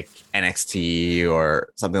like NXT or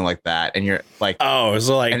something like that, and you're like, oh,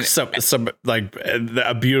 so like some like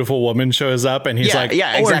a beautiful woman shows up, and he's like,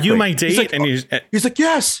 exactly. Are you my date? Like, and he's like,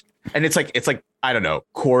 yes. And it's like I don't know,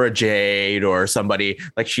 Cora Jade or somebody,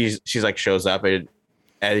 like she's like shows up and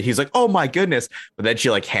he's like, oh my goodness, but then she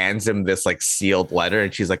like hands him this like sealed letter,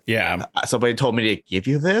 and she's like, yeah, somebody told me to give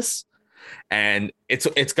you this, and it's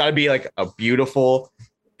got to be like a beautiful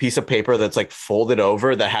piece of paper that's like folded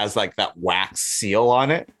over that has like that wax seal on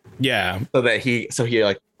it. Yeah. So he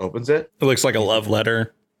like opens it. It looks like a love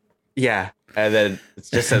letter. Yeah. And then it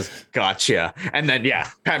just says, gotcha. And then,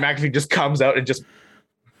 Pat McAfee just comes out and just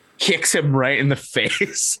kicks him right in the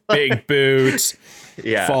face. Big boots.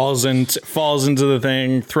 Yeah. Falls into the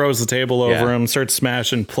thing, throws the table over him, starts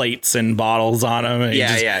smashing plates and bottles on him. And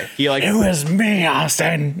He like, it was me,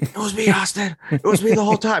 Austin. It was me, Austin. It was me the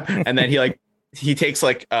whole time. And then he takes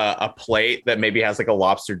like a plate that maybe has like a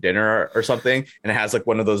lobster dinner or something, and it has like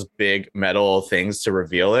one of those big metal things to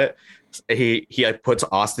reveal it. He like puts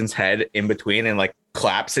Austin's head in between and like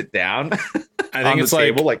claps it down. I think it's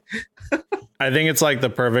table. I think it's like the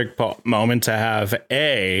perfect moment to have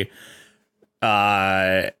Pat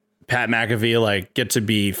McAfee like get to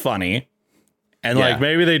be funny, and like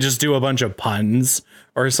maybe they just do a bunch of puns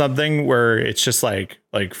or something where it's just like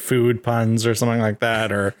food puns or something like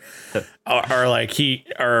that, or like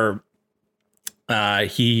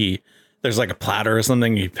there's like a platter or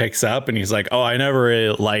something he picks up and he's like, oh, I never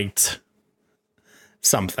really liked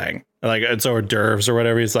something, like it's hors d'oeuvres or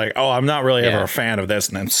whatever. He's like, oh, I'm not really ever a fan of this,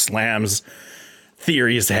 and then slams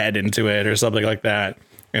Theory's head into it or something like that,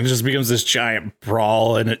 and it just becomes this giant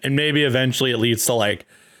brawl, and maybe eventually it leads to like,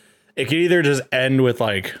 it could either just end with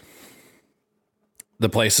like the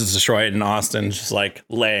place is destroyed and Austin's just like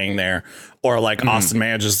laying there, or like Austin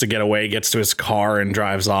manages to get away, gets to his car and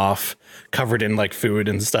drives off covered in like food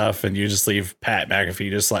and stuff. And you just leave Pat McAfee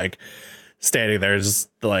just like standing there, just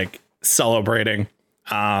like celebrating.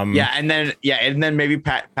 And then maybe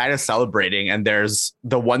Pat is celebrating, and there's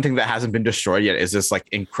the one thing that hasn't been destroyed yet is this like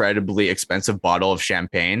incredibly expensive bottle of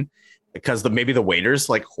champagne, because maybe the waiter's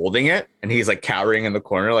like holding it and he's like cowering in the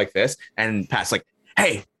corner like this, and Pat's like,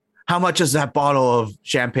 "Hey, how much is that bottle of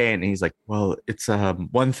champagne?" And he's like, "Well, it's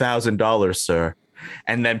 $1,000, sir."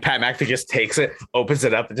 And then Pat McAfee just takes it, opens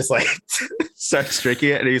it up, and just like starts drinking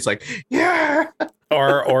it, and he's like, "Yeah."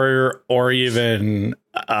 or even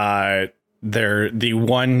the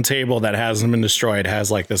one table that hasn't been destroyed has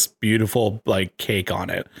like this beautiful like cake on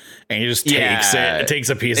it, and he just takes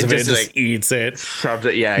a piece of it and just eats it, shoves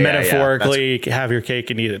it, metaphorically. Have your cake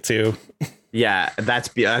and eat it too. Yeah, that's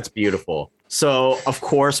beautiful. So of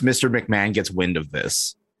course Mr. McMahon gets wind of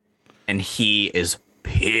this, and he is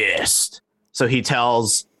pissed. So he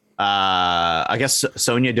tells I guess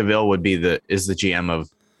Sonya Deville is the GM of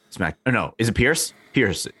Smack. Oh no, is it Pierce?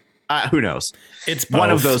 Pierce. Who knows? It's both. One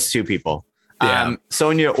of those two people. Yeah.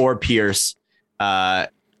 Sonya or Pierce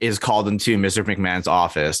is called into Mr. McMahon's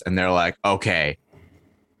office, and they're like, "Okay,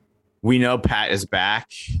 we know Pat is back,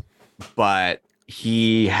 but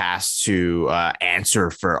he has to answer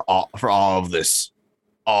for all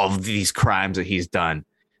of these crimes that he's done.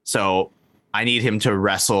 So I need him to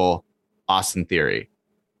wrestle Austin Theory."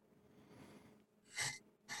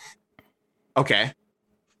 Okay.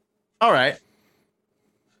 All right.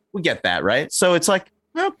 We get that, right? So it's like,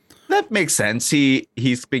 well, that makes sense.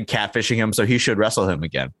 He's been catfishing him, so he should wrestle him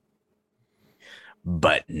again.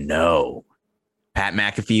 But no, Pat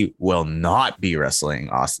McAfee will not be wrestling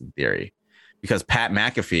Austin Theory, because Pat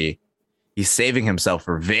McAfee, he's saving himself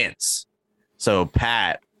for Vince. So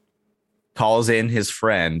Pat calls in his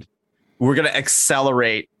friend. We're going to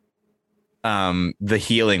accelerate the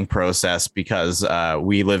healing process, because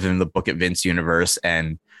we live in the Book It Vince universe,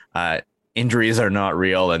 and injuries are not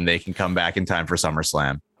real, and they can come back in time for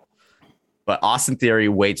SummerSlam. But Austin Theory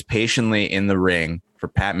waits patiently in the ring for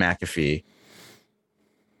Pat McAfee.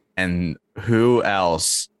 And who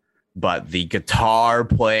else but the guitar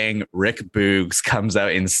playing Rick Boogs comes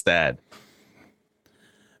out instead.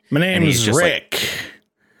 My name is Rick.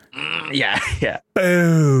 Like, yeah.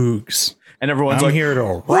 Boogs. And everyone's I'm here to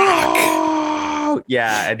rock. Whoa!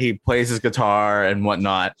 Yeah, and he plays his guitar and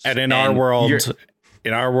whatnot. And in our world,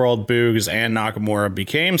 Boogs and Nakamura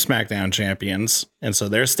became SmackDown champions, and so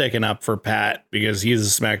they're sticking up for Pat because he's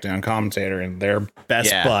a SmackDown commentator, and they're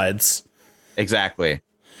best buds. Exactly.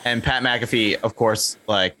 And Pat McAfee, of course,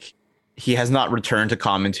 like, he has not returned to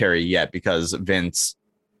commentary yet, because Vince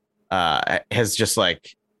has just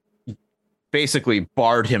like basically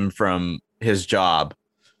barred him from his job.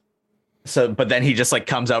 So, but then he just like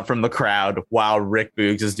comes out from the crowd while Rick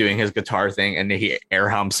Boogs is doing his guitar thing, and he air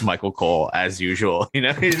humps Michael Cole as usual. You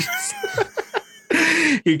know,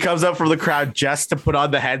 he comes out from the crowd just to put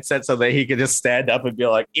on the headset so that he can just stand up and be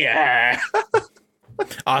like, "Yeah."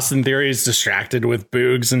 Austin Theory is distracted with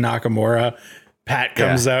Boogs and Nakamura. Pat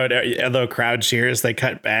comes out, the crowd cheers, they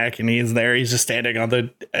cut back, and he's there. He's just standing on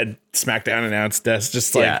the SmackDown announce desk,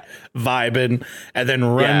 just like vibing, and then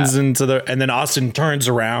runs into and then Austin turns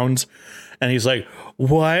around and he's like,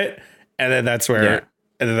 "What?" And then that's where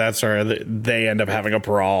they end up having a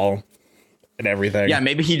brawl and everything. Yeah,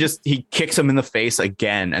 maybe he kicks him in the face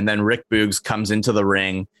again, and then Rick Boogs comes into the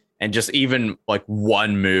ring and just even like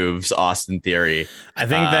one moves Austin Theory. I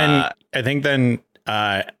think then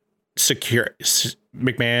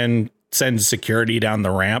McMahon sends security down the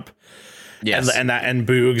ramp. Yes. And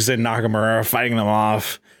Boogs and Nakamura are fighting them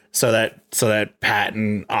off so that Pat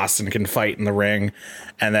and Austin can fight in the ring.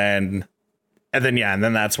 And then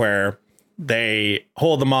that's where they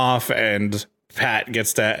hold them off, and Pat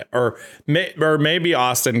gets to, or maybe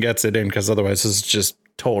Austin gets it in, because otherwise it's just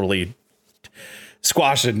totally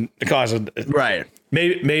squashing. Right.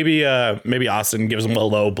 Maybe Austin gives him a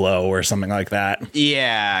low blow or something like that.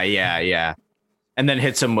 Yeah. And then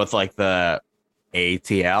hits him with like the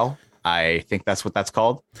ATL. I think that's what that's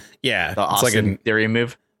called. Yeah. The Austin Theory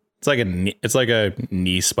move. It's like a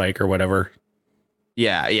knee spike or whatever.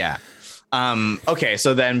 Yeah. Okay.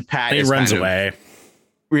 So then Pat runs away.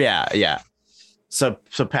 Yeah. So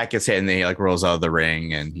Pat gets hit, and then he like rolls out of the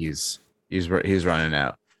ring, and he's running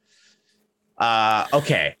out.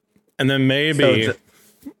 Okay. And then maybe,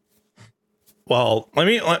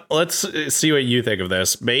 let's see what you think of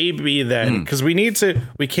this. Maybe then, because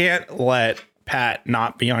we can't let Pat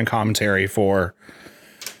not be on commentary for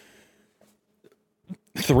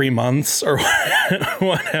 3 months or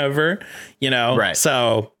whatever, you know? Right.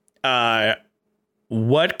 So,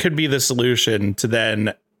 what could be the solution to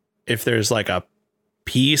then, if there's like a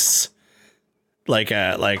peace, like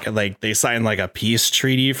they sign like a peace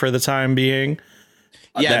treaty for the time being?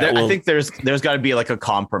 Yeah, I think there's got to be like a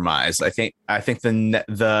compromise. I think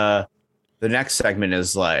the next segment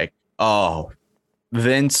is like, oh,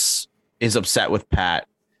 Vince is upset with Pat,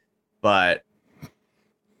 but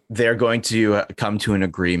they're going to come to an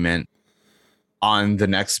agreement on the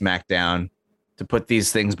next SmackDown to put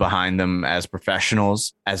these things behind them as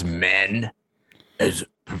professionals, as men, as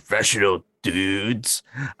professional dudes,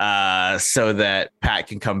 so that Pat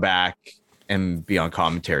can come back and be on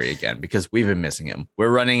commentary again, because we've been missing him. We're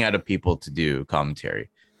running out of people to do commentary.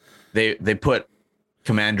 They put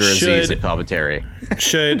Commander Aziz at commentary.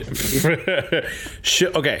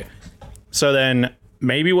 Okay. So then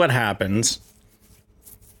maybe what happens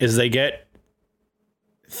is they get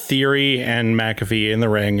Theory and McAfee in the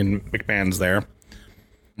ring and McMahon's there.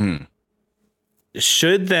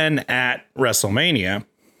 Should then at WrestleMania,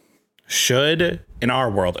 in our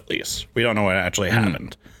world at least, we don't know what actually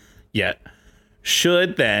happened yet,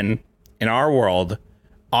 should then in our world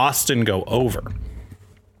Austin go over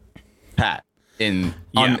Pat in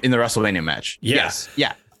the WrestleMania match? Yes.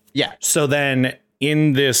 Yeah. So then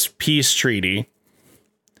in this peace treaty,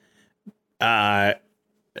 McMahon's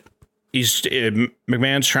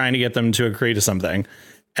trying to get them to agree to something.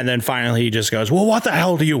 And then finally he just goes, well, what the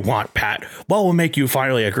hell do you want, Pat? What will make you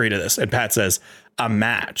finally agree to this? And Pat says, a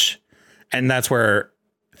match. And that's where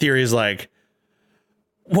Theory's like,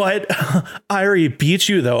 what? I already beat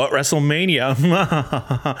you, though, at WrestleMania.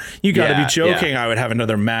 You got to be joking. I would have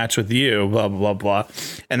another match with you, blah, blah, blah.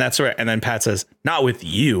 And that's where, and then Pat says, not with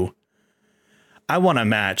you. I want a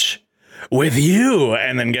match with you.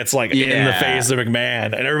 And then gets like in the face of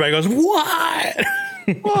McMahon. And everybody goes, what?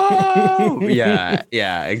 Whoa.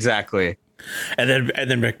 Yeah, exactly. And then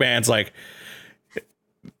McMahon's like,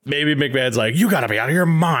 maybe McMahon's like, you gotta be out of your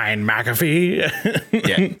mind, McAfee.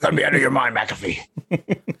 Yeah, gotta be out of your mind, McAfee.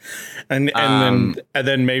 and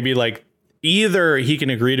then maybe like either he can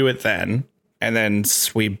agree to it then, and then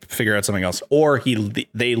we figure out something else, or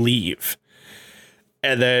they leave,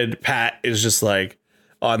 and then Pat is just like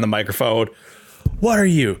on the microphone, what are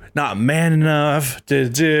you, not man enough to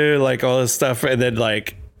do like all this stuff? And then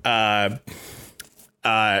like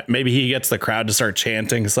maybe he gets the crowd to start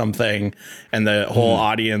chanting something, and the whole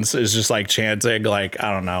audience is just like chanting, like,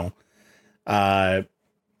 I don't know.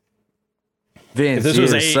 Vince, if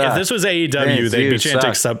this was AEW, they'd be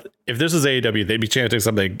chanting something. If this was AEW, they'd be chanting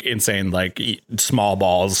something insane like small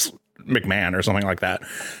balls McMahon or something like that.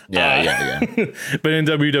 Yeah. But in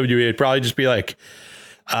WWE, it'd probably just be like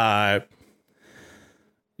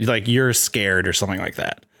you're scared or something like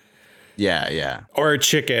that. Yeah. Or a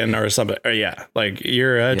chicken or something. Or like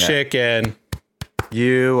you're a chicken.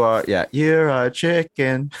 You're a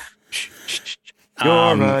chicken.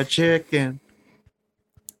 You're a chicken.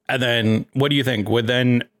 And then what do you think? Would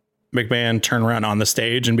then McMahon turn around on the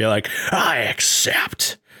stage and be like, I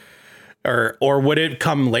accept? Or would it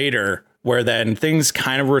come later where then things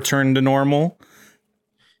kind of return to normal?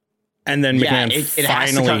 And then McMahon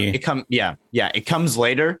it comes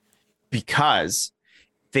later because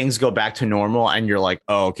things go back to normal and you're like,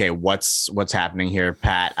 oh, okay, what's happening here?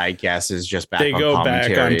 Pat, I guess, is just back. They go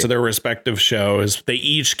back onto their respective shows. They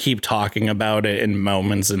each keep talking about it in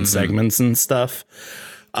moments and segments and stuff.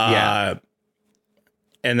 And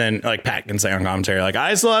then like Pat can say on commentary, like,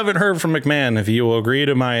 I still haven't heard from McMahon if he will agree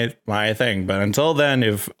to my thing. But until then,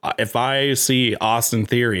 if I see Austin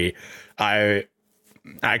Theory, I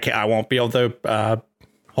won't be able to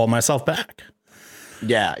hold myself back.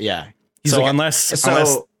 Yeah. He's so like, unless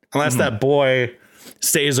that boy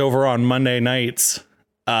stays over on Monday nights,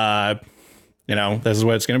 this is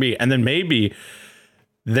what it's going to be. And then maybe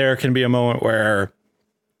there can be a moment where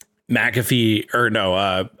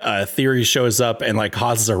Theory shows up and like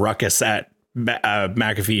causes a ruckus at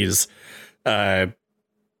McAfee's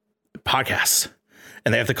podcast,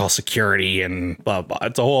 and they have to call security and blah, blah.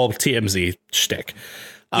 It's a whole TMZ shtick.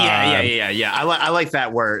 Yeah. I like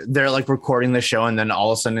that where they're like recording the show and then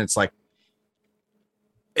all of a sudden it's like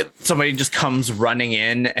somebody just comes running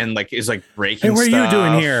in and like is like breaking. Hey, what are you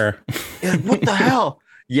doing here? Like, what the hell?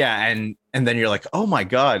 Yeah, and then you're like, oh my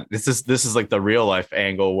god, this is like the real life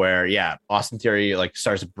angle where Austin Theory like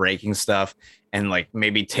starts breaking stuff and like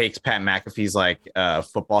maybe takes Pat McAfee's like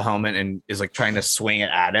football helmet and is like trying to swing it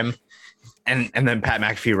at him, and then Pat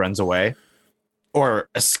McAfee runs away or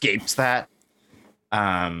escapes that.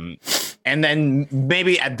 And then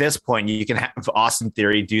maybe at this point you can have Austin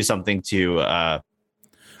Theory do something to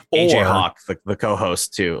AJ Hawk, the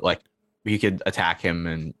co-host, too. Like, you could attack him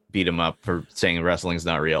and beat him up for saying wrestling's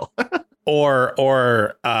not real.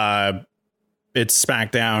 or it's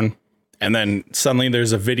SmackDown, and then suddenly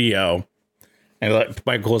there's a video, and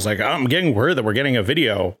Michael's like, I'm getting word that we're getting a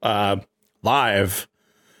video live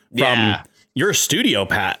from your studio,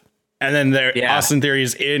 Pat. And then Austin Theory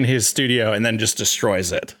is in his studio and then just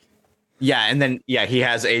destroys it. Yeah, and then he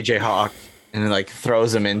has AJ Hawk and like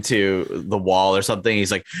throws him into the wall or something.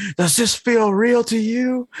 He's like, "Does this feel real to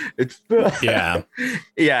you?" Yeah,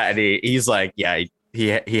 and he's like,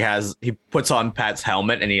 he puts on Pat's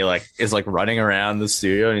helmet and he like is like running around the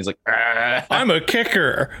studio and he's like, I'm a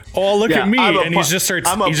kicker. Oh, look at me! And he just starts.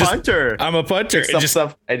 I'm a punter. I'm a punter. And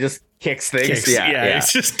stuff. I just kicks things.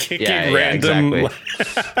 He's just kicking random.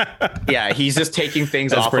 Exactly. He's just taking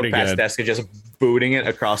things off of Pat's desk and just booting it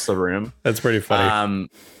across the room. That's pretty funny.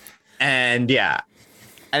 And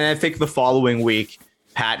I think the following week,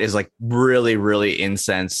 Pat is like really, really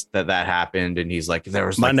incensed that happened, and he's like, there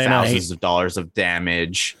was like thousands of dollars of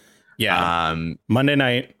damage. Yeah. Monday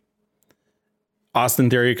night, Austin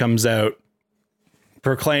Theory comes out,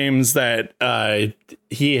 proclaims that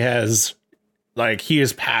he has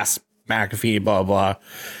passed McAfee, blah blah.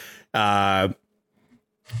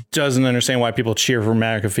 Doesn't understand why people cheer for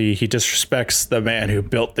McAfee. He disrespects the man who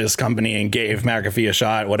built this company and gave McAfee a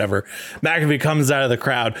shot, whatever. McAfee comes out of the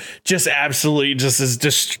crowd, just absolutely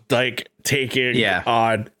is like taking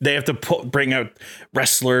on. They have to bring out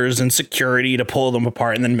wrestlers and security to pull them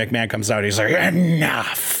apart. And then McMahon comes out. He's like,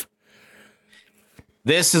 enough.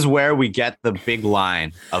 This is where we get the big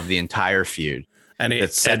line of the entire feud. And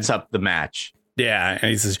it sets up the match. Yeah. And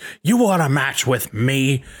he says, you want a match with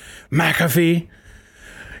me, McAfee?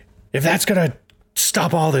 If that's going to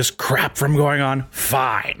stop all this crap from going on,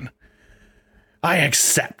 fine. I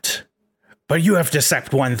accept. But you have to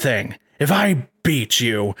accept one thing. If I beat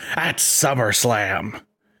you at SummerSlam,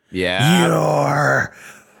 you're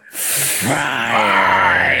fired.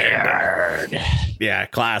 Yeah,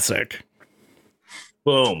 classic.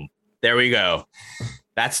 Boom. There we go.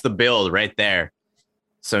 That's the build right there.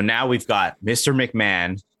 So now we've got Mr.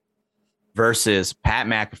 McMahon versus Pat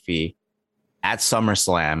McAfee at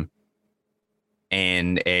SummerSlam.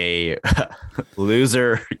 And a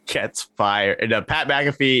loser gets fired. And a Pat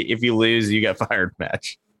McAfee, if you lose, you get fired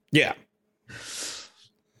match. Yeah.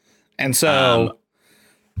 And so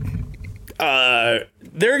there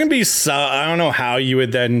can be some, I don't know how you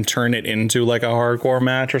would then turn it into like a hardcore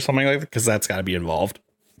match or something like that, because that's got to be involved.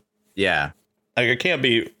 Yeah. Like it can't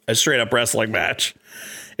be a straight up wrestling match.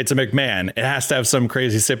 It's a McMahon. It has to have some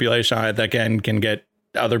crazy stipulation on it that can get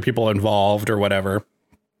other people involved or whatever.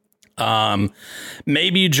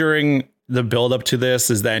 Maybe during the build up to this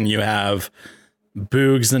is then you have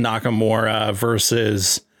Boogs and Nakamura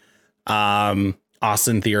versus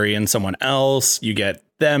Austin Theory and someone else. You get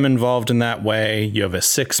them involved in that way. You have a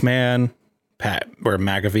 6-man Pat where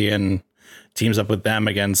McAfee and teams up with them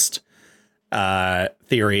against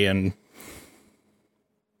Theory and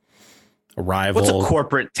a rival. What's a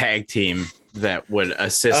corporate tag team that would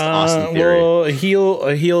assist Austin Theory? Well,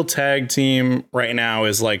 a heel tag team right now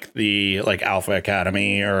is like the Alpha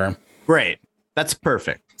Academy or great. That's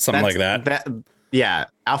perfect. Something like that.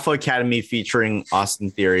 Alpha Academy featuring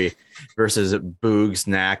Austin Theory versus Boogs,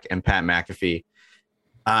 Knack, and Pat McAfee.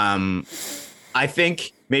 I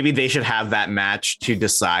think maybe they should have that match to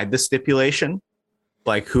decide the stipulation.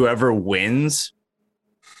 Like whoever wins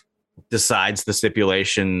decides the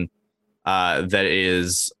stipulation that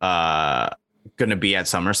is going to be at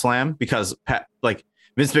SummerSlam, because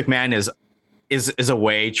Vince McMahon is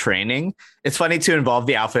away training. It's funny to involve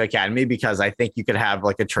the Alpha Academy because I think you could have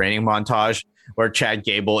like a training montage where Chad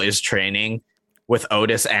Gable is training with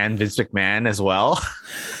Otis and Vince McMahon as well.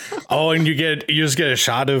 Oh, and you just get a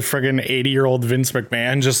shot of friggin' 80-year-old Vince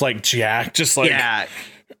McMahon just like Jack, just like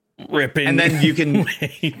ripping, and then you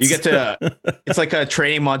get to it's like a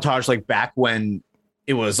training montage like back when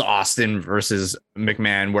it was Austin versus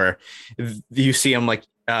McMahon, where you see him like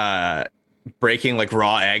breaking like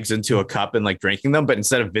raw eggs into a cup and like drinking them. But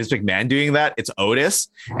instead of Vince McMahon doing that, it's Otis.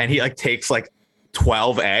 And he like takes like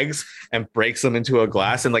 12 eggs and breaks them into a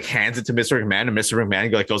glass and like hands it to Mr. McMahon. And Mr.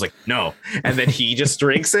 McMahon goes like, no. And then he just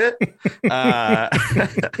drinks it.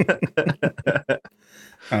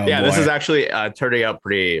 This is actually turning out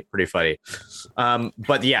pretty funny.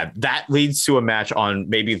 But yeah, that leads to a match on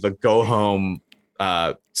maybe the go home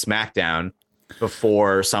SmackDown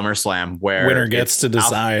before SummerSlam, where winner gets to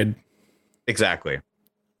decide. Exactly.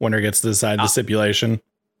 Winner gets to decide the stipulation.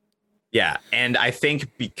 Yeah. And I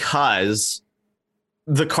think because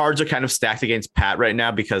the cards are kind of stacked against Pat right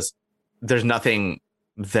now, because there's nothing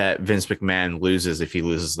that Vince McMahon loses if he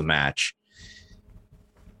loses the match.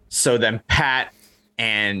 So then Pat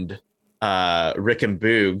and Rick and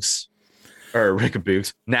Boogs, Knack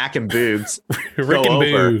and Boogs, Rick and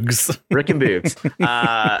Boogs. Rick and Boogs.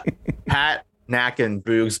 Pat, Knack, and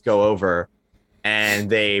Boogs go over, and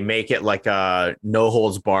they make it like a no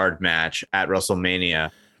holds barred match at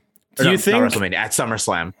WrestleMania. Do you think not WrestleMania, at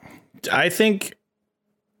SummerSlam?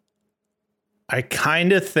 I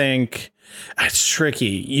kind of think it's tricky.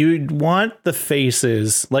 You'd want the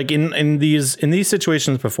faces, like in these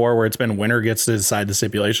situations before where it's been winner gets to decide the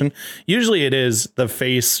stipulation. Usually it is the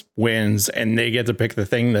face wins and they get to pick the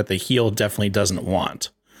thing that the heel definitely doesn't want.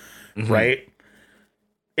 Mm-hmm. Right?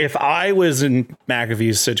 If I was in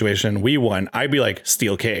McAfee's situation, we won, I'd be like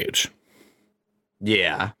steel cage.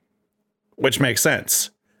 Yeah. Which makes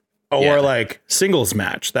sense. Or like singles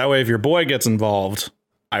match. That way, if your boy gets involved,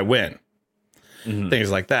 I win. Mm-hmm. Things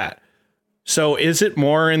like that. So is it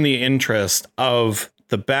more in the interest of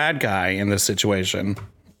the bad guy in this situation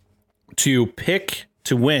to pick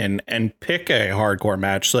to win and pick a hardcore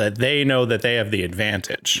match so that they know that they have the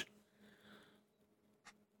advantage?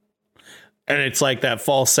 And it's like that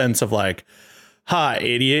false sense of like, ha,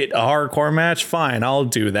 idiot, a hardcore match. Fine, I'll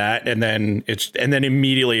do that. And then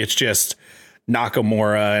immediately it's just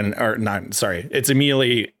Nakamura it's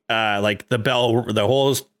immediately like the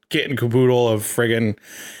whole kit and caboodle of friggin',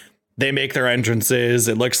 they make their entrances.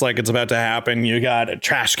 It looks like it's about to happen. You got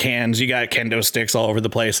trash cans, you got kendo sticks all over the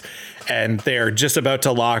place, and they're just about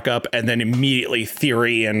to lock up. And then immediately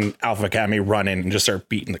Theory and Alpha Academy run in and just start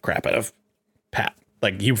beating the crap out of Pat.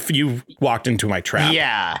 Like you walked into my trap.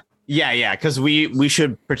 Yeah. Cause we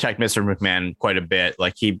should protect Mr. McMahon quite a bit.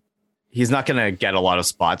 Like he's not going to get a lot of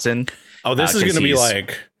spots in. Oh, this is going to be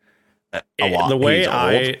like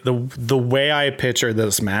the way I picture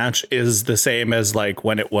this match is the same as like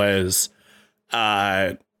when it was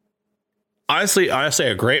honestly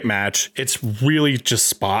a great match. It's really just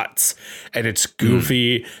spots and it's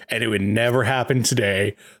goofy and it would never happen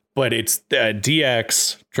today. But it's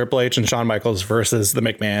DX, Triple H and Shawn Michaels versus the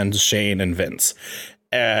McMahons, Shane and Vince.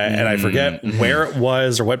 And I forget where it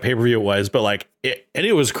was or what pay-per-view it was, but like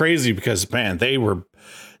it was crazy because, man, they were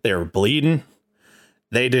bleeding.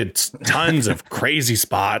 They did tons of crazy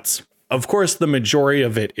spots. Of course, the majority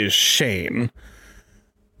of it is Shane,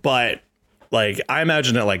 but like I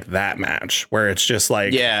imagine it like that match where it's just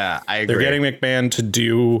like, yeah, I agree. They're getting McMahon to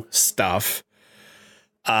do stuff.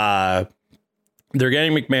 They're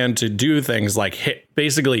getting McMahon to do things like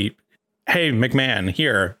basically, hey, McMahon,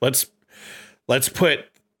 here, let's put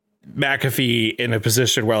McAfee in a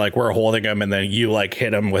position where like we're holding him and then you like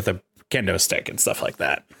hit him with a kendo stick and stuff like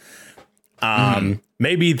that.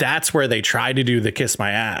 Maybe that's where they try to do the kiss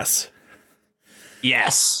my ass.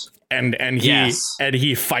 Yes. And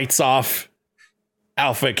he fights off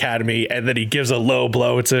Alpha Academy and then he gives a low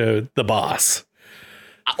blow to the boss.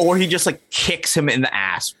 Or he just like kicks him in the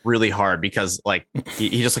ass really hard because like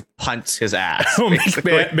he just like punts his ass.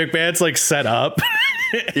 McMahon's like set up.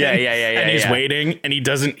 Yeah. And he's waiting and he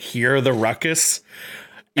doesn't hear the ruckus.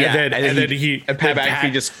 Yeah. And then Pat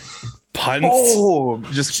McAfee just punts.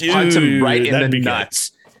 Punts him right in the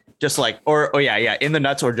nuts. Just like, in the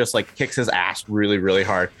nuts, or just like kicks his ass really, really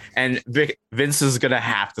hard. And Vince is going to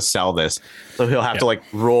have to sell this. So he'll have to like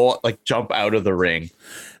roll, like jump out of the ring.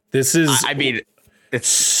 This is,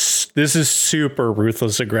 this is super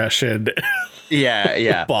ruthless aggression.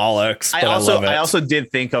 Yeah. Bollocks. I also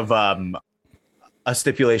did think of a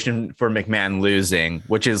stipulation for McMahon losing,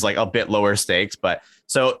 which is like a bit lower stakes. But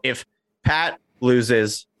so if Pat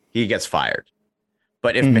loses, he gets fired.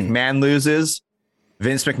 But if McMahon loses,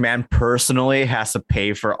 Vince McMahon personally has to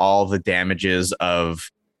pay for all the damages of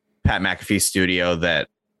Pat McAfee's studio that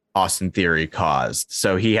Austin Theory caused.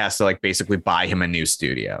 So he has to like basically buy him a new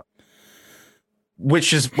studio.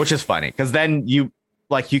 Which is funny because then you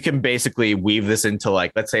can basically weave this into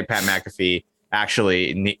like, let's say Pat McAfee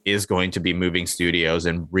actually is going to be moving studios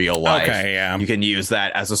in real life. Okay, yeah. You can use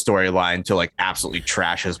that as a storyline to like absolutely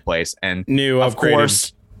trash his place and new of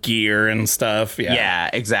course gear and stuff. Yeah,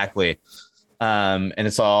 exactly. And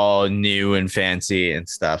it's all new and fancy and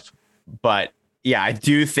stuff. But yeah, I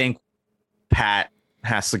do think Pat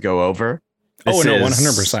has to go over.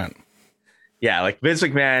 100%. Yeah, like Vince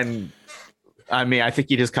McMahon. I mean, I think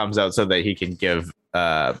he just comes out so that he can give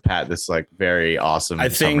Pat this like very awesome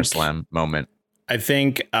SummerSlam moment. I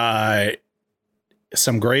think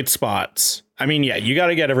some great spots. I mean, yeah, you got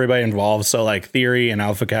to get everybody involved. So like Theory and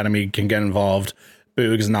Alpha Academy can get involved.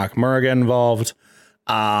 Boogs and Nakamura get involved.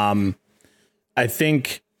 I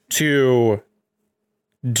think to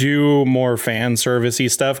do more fan servicey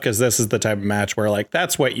stuff, because this is the type of match where like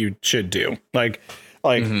that's what you should do. Like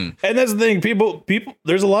Like, and that's the thing. People.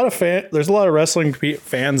 There's a lot of wrestling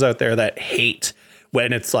fans out there that hate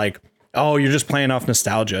when it's like, oh, you're just playing off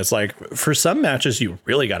nostalgia. It's like for some matches, you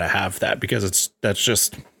really got to have that because that's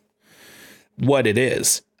just what it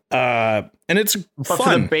is. And it's fun.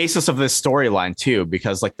 For the basis of this storyline too,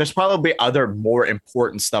 because like there's probably other more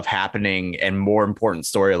important stuff happening and more important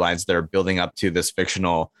storylines that are building up to this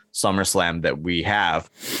fictional SummerSlam that we have.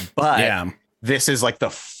 But this is like the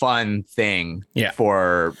fun thing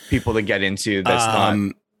for people to get into. That's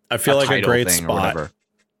not. I feel like a great spot.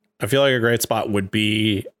 I feel like a great spot would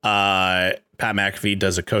be Pat McAfee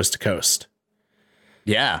does a coast to coast.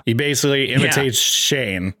 Yeah, he basically imitates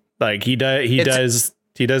Shane. Like he does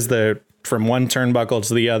the from one turnbuckle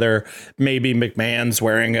to the other. Maybe McMahon's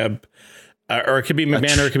wearing or it could be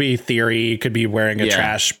McMahon, or it could be Theory. Could be wearing a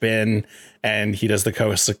trash bin, and he does the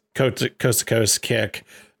coast to coast kick.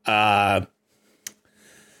 What's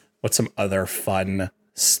some other fun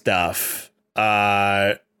stuff?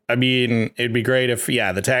 I mean, it'd be great if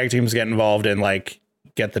the tag teams get involved and like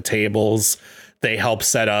get the tables. They help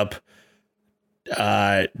set up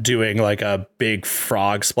doing like a big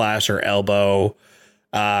frog splash or elbow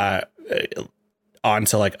onto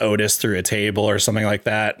like Otis through a table or something like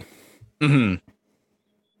that. What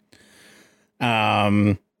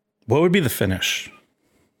would be the finish?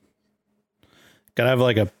 Gotta have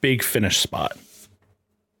like a big finish spot.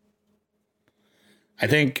 I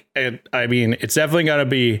think it's definitely gotta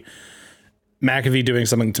be McAfee doing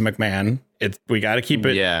something to McMahon. We got to keep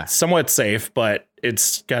it somewhat safe, but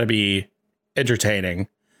it's got to be entertaining,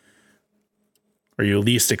 or you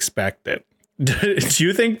least expect it. Do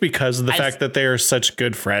you think because of the fact that they are such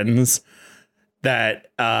good friends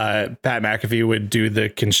that Pat McAfee would do the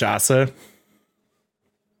Kinshasa?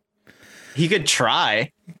 He could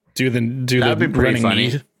try. That'd be pretty funny.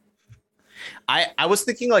 Knee. I was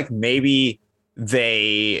thinking like maybe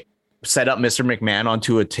they set up Mr. McMahon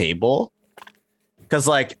onto a table, because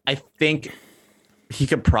like I think he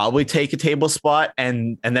could probably take a table spot,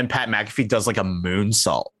 and then Pat McAfee does like a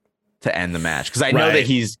moonsault to end the match, because I know that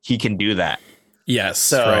he can do that. Yes.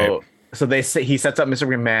 So he sets up Mr.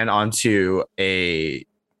 McMahon onto a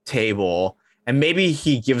table, and maybe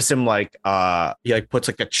he gives him like he like puts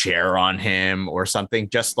like a chair on him or something,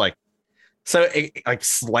 just like so it like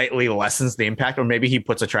slightly lessens the impact, or maybe he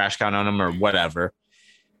puts a trash can on him or whatever,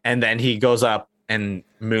 and then he goes up and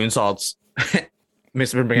moonsaults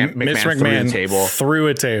Mr. McMahon through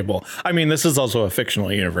a table. I mean, this is also a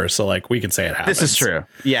fictional universe, so like we can say it happens. This is true.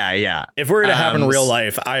 Yeah. If it were to happen in real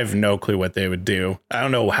life, I have no clue what they would do. I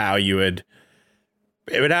don't know how you would.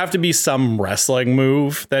 It would have to be some wrestling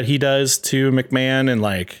move that he does to McMahon, and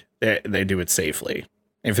like they do it safely.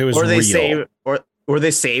 If it was or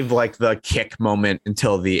they save like the kick moment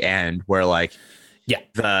until the end, where like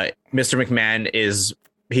the Mr. McMahon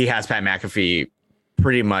he has Pat McAfee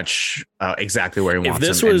pretty much exactly where he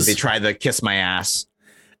wants him. And they try the kiss my ass.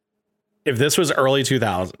 If this was early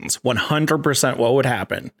 2000s, 100% what would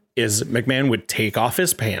happen is McMahon would take off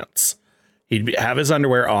his pants. He'd have his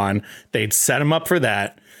underwear on. They'd set him up for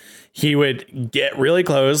that. He would get really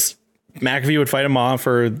close. McAfee would fight him off,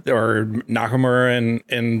 or Nakamura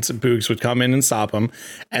and Boogs would come in and stop him.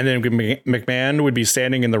 And then McMahon would be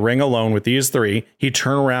standing in the ring alone with these three. He'd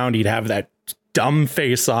turn around. He'd have that dumb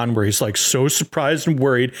face on where he's like so surprised and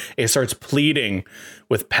worried. He starts pleading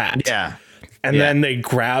with Pat. Yeah. And then they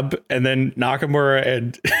grab, and then Nakamura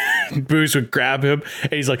and Boogs would grab him,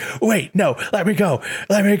 and he's like, wait, no, let me go.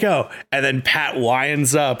 And then Pat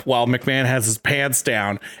winds up while McMahon has his pants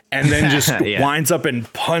down, and then just winds up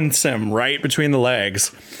and punts him right between the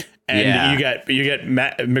legs. And you get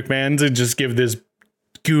McMahon to just give this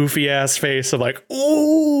goofy ass face of like,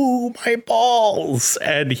 ooh, my balls.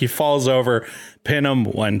 And he falls over, pin him,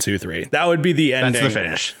 1, 2, 3. That would be the ending.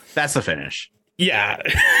 That's the finish. Yeah.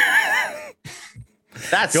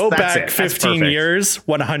 Go back 15 years,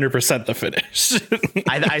 100% the finish.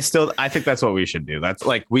 I think that's what we should do. That's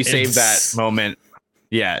like we save that moment.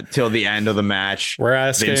 Yeah, till the end of the match. We're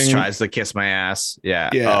asking. Vince tries to kiss my ass. Yeah.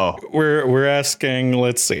 Oh, we're asking.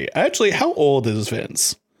 Let's see. Actually, how old is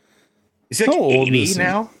Vince? Is he like 80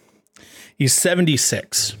 now? He's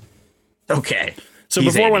 76. Okay. So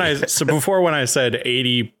before when I said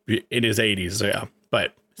 80, it is 80s. Yeah,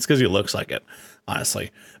 but it's because he looks like it, honestly.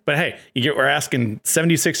 But hey, we're asking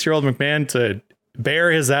 76-year-old McMahon to bare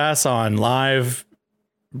his ass on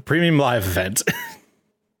premium live event.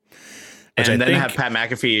 And then have Pat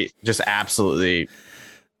McAfee just absolutely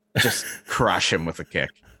just crush him with a kick.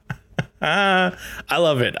 I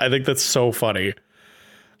love it. I think that's so funny.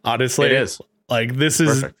 Honestly, it is. Like this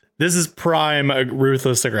is prime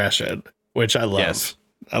ruthless aggression, which I love. Yes.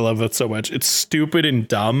 I love that so much. It's stupid and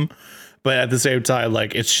dumb, but at the same time,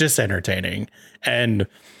 like, it's just entertaining. And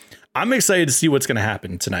I'm excited to see what's going to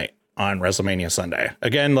happen tonight on WrestleMania Sunday.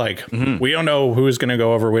 Again, like, we don't know who's going to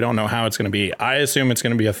go over. We don't know how it's going to be. I assume it's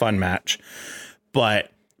going to be a fun match,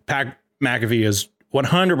 but Pat McAfee is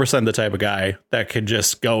 100% the type of guy that could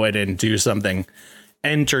just go in and do something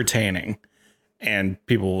entertaining and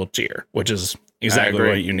people will cheer, which is exactly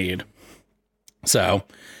what you need. So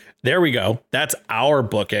there we go. That's our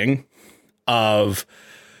booking of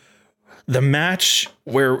the match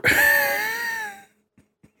where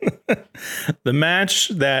the match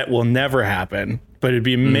that will never happen, but it'd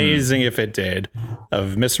be amazing if it did,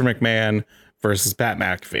 of Mr. McMahon versus Pat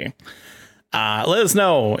McAfee. Let us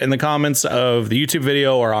know in the comments of the YouTube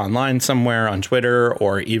video or online somewhere on Twitter,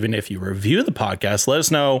 or even if you review the podcast, let us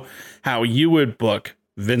know how you would book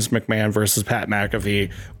Vince McMahon versus Pat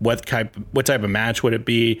McAfee. What type of match would it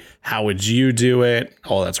be? How would you do it?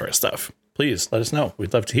 All that sort of stuff. Please let us know.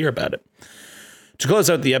 We'd love to hear about it. To close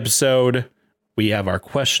out the episode, we have our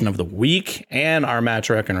question of the week and our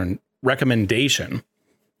match recommendation.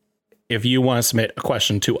 If you want to submit a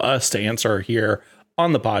question to us to answer here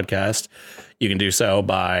on the podcast, you can do so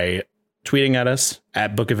by tweeting at us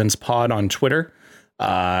at Book of Vince Pod on Twitter.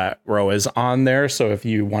 Ro is on there, so if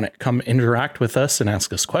you want to come interact with us and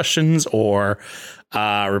ask us questions or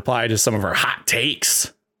reply to some of our hot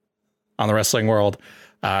takes on the wrestling world,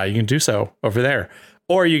 you can do so over there.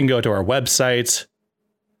 Or you can go to our website,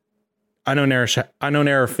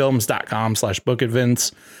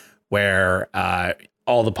 unknownerafilms.com/bookadvince, where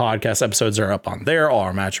all the podcast episodes are up on there, all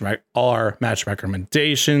our match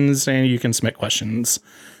recommendations, and you can submit questions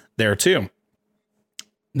there too.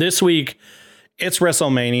 This week, it's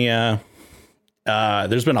WrestleMania.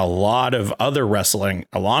 There's been a lot of other wrestling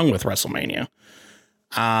along with WrestleMania.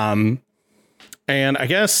 And I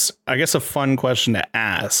guess a fun question to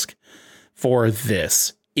ask for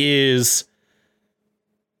this is,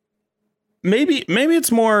 maybe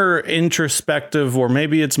it's more introspective, or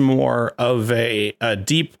maybe it's more of a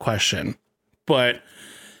deep question, but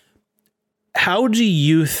how do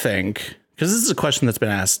you think, because this is a question that's been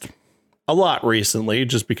asked a lot recently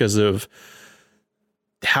just because of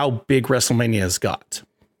how big WrestleMania has got.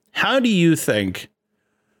 How do you think,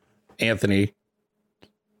 Anthony,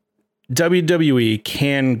 WWE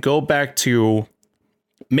can go back to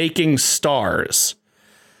making stars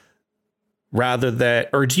rather than,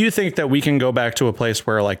 or do you think that we can go back to a place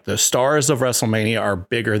where like the stars of WrestleMania are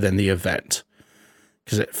bigger than the event?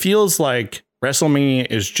 Because it feels like WrestleMania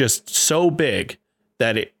is just so big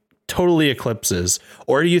that it totally eclipses.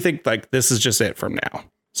 Or do you think like this is just it from now?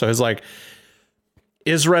 So it's like,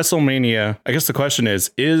 is WrestleMania, I guess the question is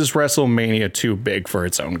WrestleMania too big for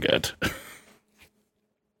its own good?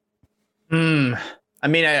 I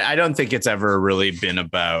mean, I don't think it's ever really been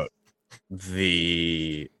about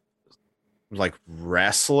the like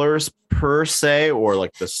wrestlers per se, or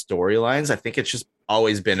like the storylines. I think it's just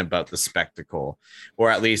always been about the spectacle, or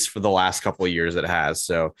at least for the last couple of years it has.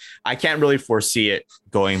 So I can't really foresee it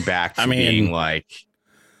going back to being like,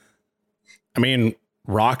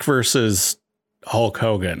 Rock versus Hulk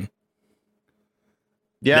Hogan.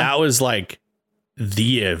 Yeah, that was like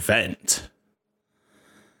the event,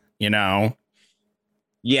 you know?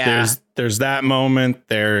 Yeah. There's that moment.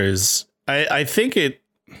 There's, I think it,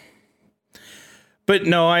 but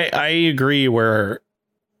no, I agree, where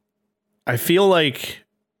I feel like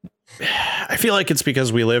it's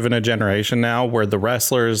because we live in a generation now where the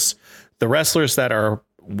wrestlers that are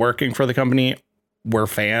working for the company were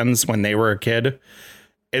fans when they were a kid.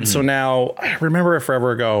 And so now, I remember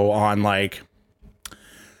forever ago on like,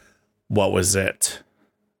 what was it?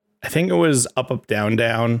 I think it was Up, Down,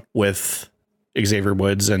 Down with Xavier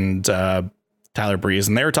Woods and Tyler Breeze.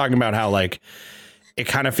 And they were talking about how like, it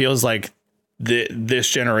kind of feels like this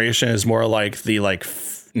generation is more like the like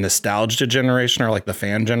nostalgia generation, or like the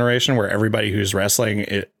fan generation, where everybody who's wrestling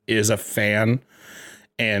is a fan.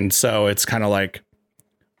 And so it's kind of like,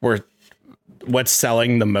 what's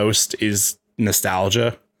selling the most is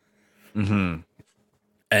nostalgia, and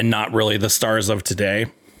not really the stars of today.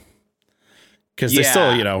 Because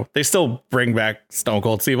they still bring back Stone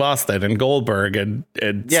Cold Steve Austin and Goldberg and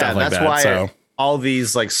stuff like that. That's why all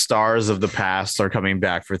these like stars of the past are coming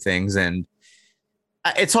back for things. And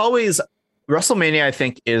it's always, WrestleMania, I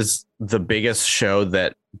think, is the biggest show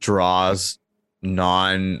that draws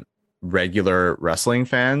non-regular wrestling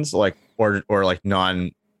fans, like or like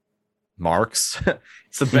non-marks.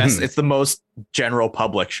 It's the best. It's the most general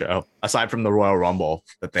public show aside from the Royal Rumble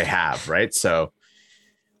that they have, right? So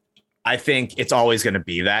I think it's always going to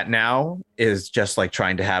be that now, is just like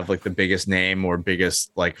trying to have like the biggest name or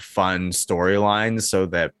biggest like fun storylines so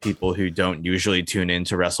that people who don't usually tune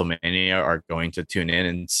into WrestleMania are going to tune in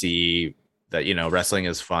and see that, you know, wrestling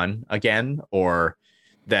is fun again, or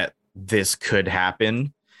that this could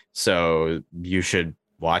happen. So you should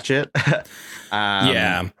watch it.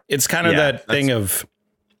 Yeah. It's kind of that thing of,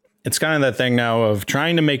 it's kind of that thing now of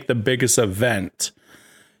trying to make the biggest event,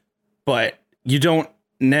 but you don't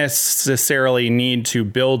necessarily need to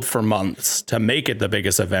build for months to make it the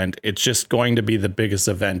biggest event. It's just going to be the biggest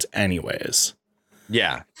event anyways.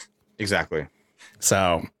 Yeah, exactly.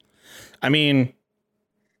 So, I mean,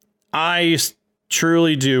 I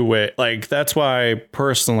truly do it. Like, that's why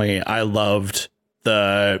personally I loved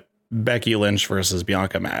the Becky Lynch versus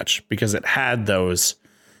Bianca match, because it had those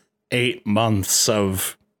 8 months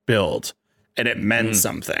of build and it meant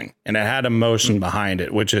something and it had emotion behind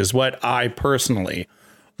it, which is what I personally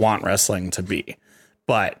want wrestling to be.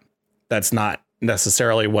 But that's not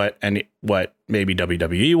necessarily what maybe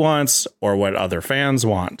WWE wants or what other fans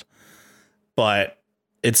want. But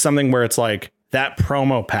it's something where it's like that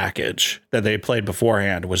promo package that they played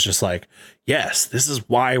beforehand was just like, yes, this is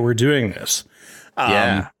why we're doing this.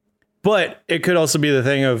 But it could also be the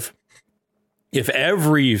thing of, if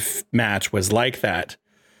every match was like that,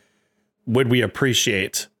 would we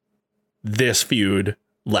appreciate this feud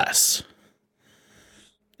less?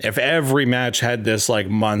 If every match had this like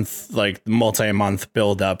month, like multi-month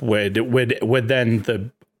build up, would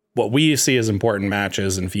then what we see as important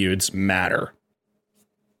matches and feuds matter?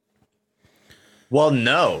 Well,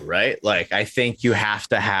 no, right? Like, I think you have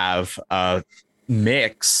to have a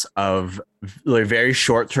mix of like very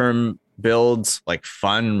short-term builds, like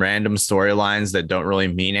fun random storylines that don't really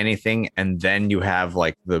mean anything, and then you have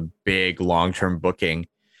like the big long-term booking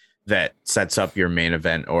that sets up your main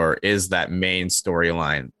event or is that main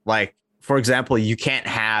storyline. Like, for example, you can't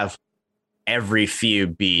have every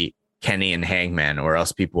feud be Kenny and Hangman, or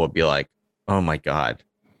else people will be like, oh my God,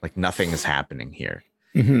 like nothing is happening here.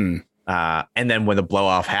 Mm-hmm. And then when the blow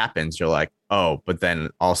off happens, you're like, oh, but then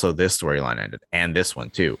also this storyline ended, and this one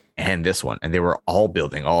too, and this one, and they were all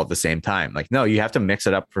building all at the same time. Like, no, you have to mix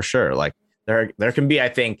it up for sure. Like there can be, I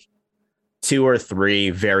think, 2 or 3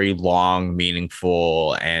 very long,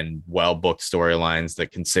 meaningful, and well-booked storylines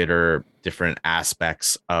that consider different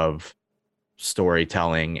aspects of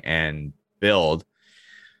storytelling and build.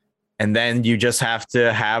 And then you just have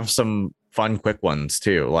to have some fun, quick ones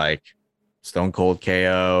too, like Stone Cold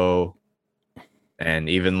KO, and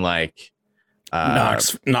even like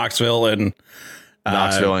Knoxville and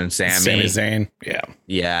Sami Zayn.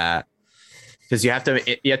 Yeah. Because you have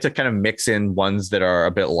to kind of mix in ones that are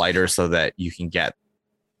a bit lighter so that you can get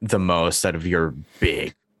the most out of your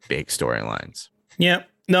big storylines. Yeah,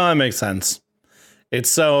 no, that makes sense. It's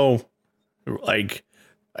so like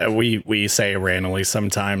we say randomly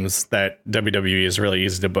sometimes that WWE is really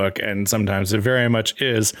easy to book, and sometimes it very much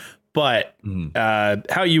is. But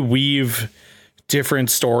how you weave different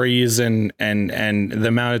stories and the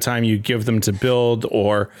amount of time you give them to build,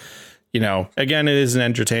 or, you know, again, it is an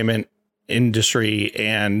entertainment industry,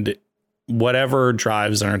 and whatever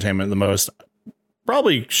drives entertainment the most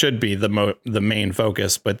probably should be the main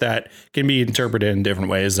focus, but that can be interpreted in different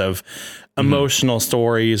ways of emotional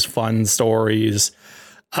stories, fun stories,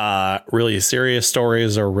 really serious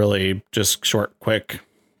stories, or really just short, quick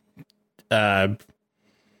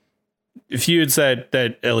feuds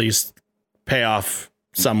that at least pay off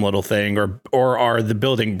some little thing, or are the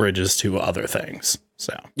building bridges to other things.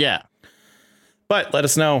 So yeah, but let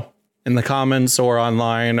us know in the comments or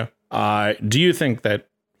online. Do you think that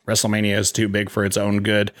WrestleMania is too big for its own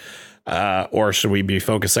good? Or should we be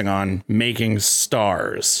focusing on making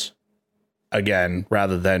stars again,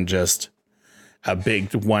 rather than just a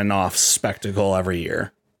big one-off spectacle every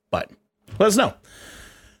year? But let us know.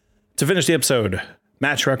 To finish the episode,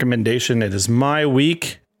 match recommendation. It is my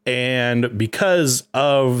week. And because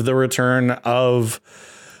of the return of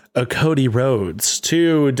Cody Rhodes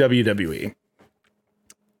to WWE,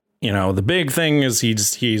 you know, the big thing is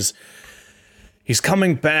he's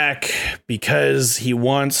coming back because he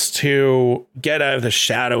wants to get out of the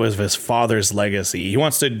shadow of his father's legacy. He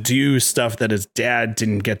wants to do stuff that his dad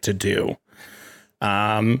didn't get to do.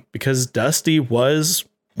 Because Dusty was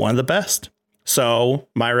one of the best. So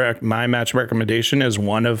my match recommendation is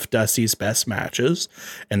one of Dusty's best matches,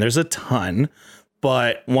 and there's a ton,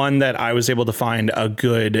 but one that I was able to find a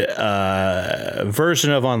good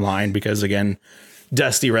version of online, because again,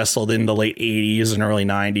 Dusty wrestled in the late 80s and early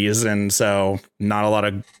 90s, and so not a lot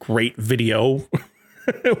of great video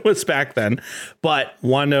was back then, but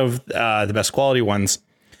one of the best quality ones.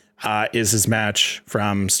 is his match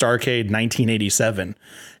from Starrcade 1987.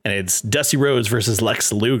 And it's Dusty Rhodes versus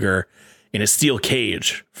Lex Luger in a steel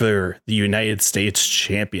cage for the United States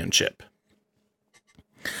Championship.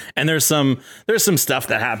 And there's some stuff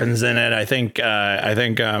that happens in it. I think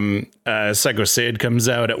Psycho Sid comes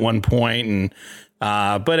out at one point, and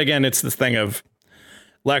but again, it's this thing of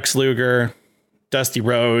Lex Luger, Dusty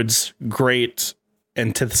Rhodes, great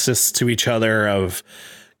antithesis to each other of,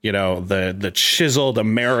 you know, the chiseled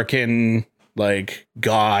American like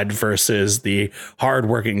god versus the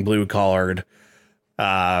hardworking blue collared,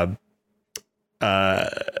 loved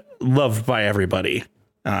by everybody.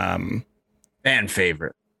 Fan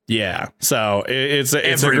favorite. Yeah. So it's a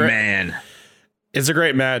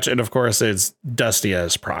great match. And of course it's Dusty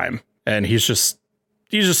as Prime, and he's just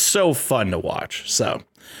so fun to watch. So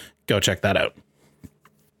go check that out.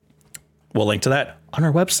 We'll link to that on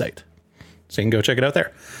our website, so you can go check it out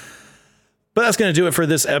there. But that's going to do it for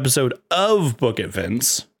this episode of Book It,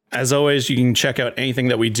 Vince. As always, you can check out anything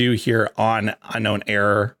that we do here on Unknown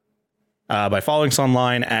Error by following us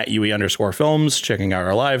online at UE_films, checking out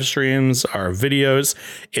our live streams, our videos.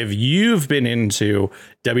 If you've been into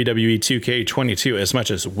WWE 2K22 as much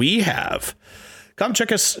as we have, come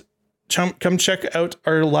check out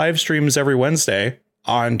our live streams every Wednesday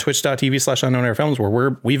on twitch.tv/unknownerrorfilms,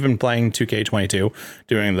 where we've been playing 2K22,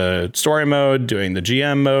 doing the story mode, doing the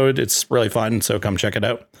GM mode. It's really fun, so come check it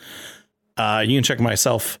out. You can check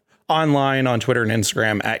myself online on Twitter and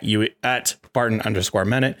Instagram at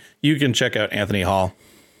Barton_Minute. You can check out Anthony Hall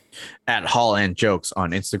at Hall and Jokes on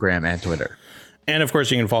Instagram and Twitter. And of course,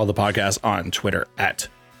 you can follow the podcast on Twitter at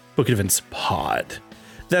Book It Vince Pod.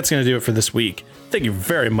 That's going to do it for this week. Thank you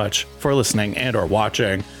very much for listening and or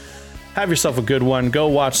watching. Have yourself a good one. Go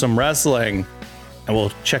watch some wrestling, and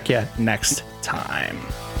we'll check you next time.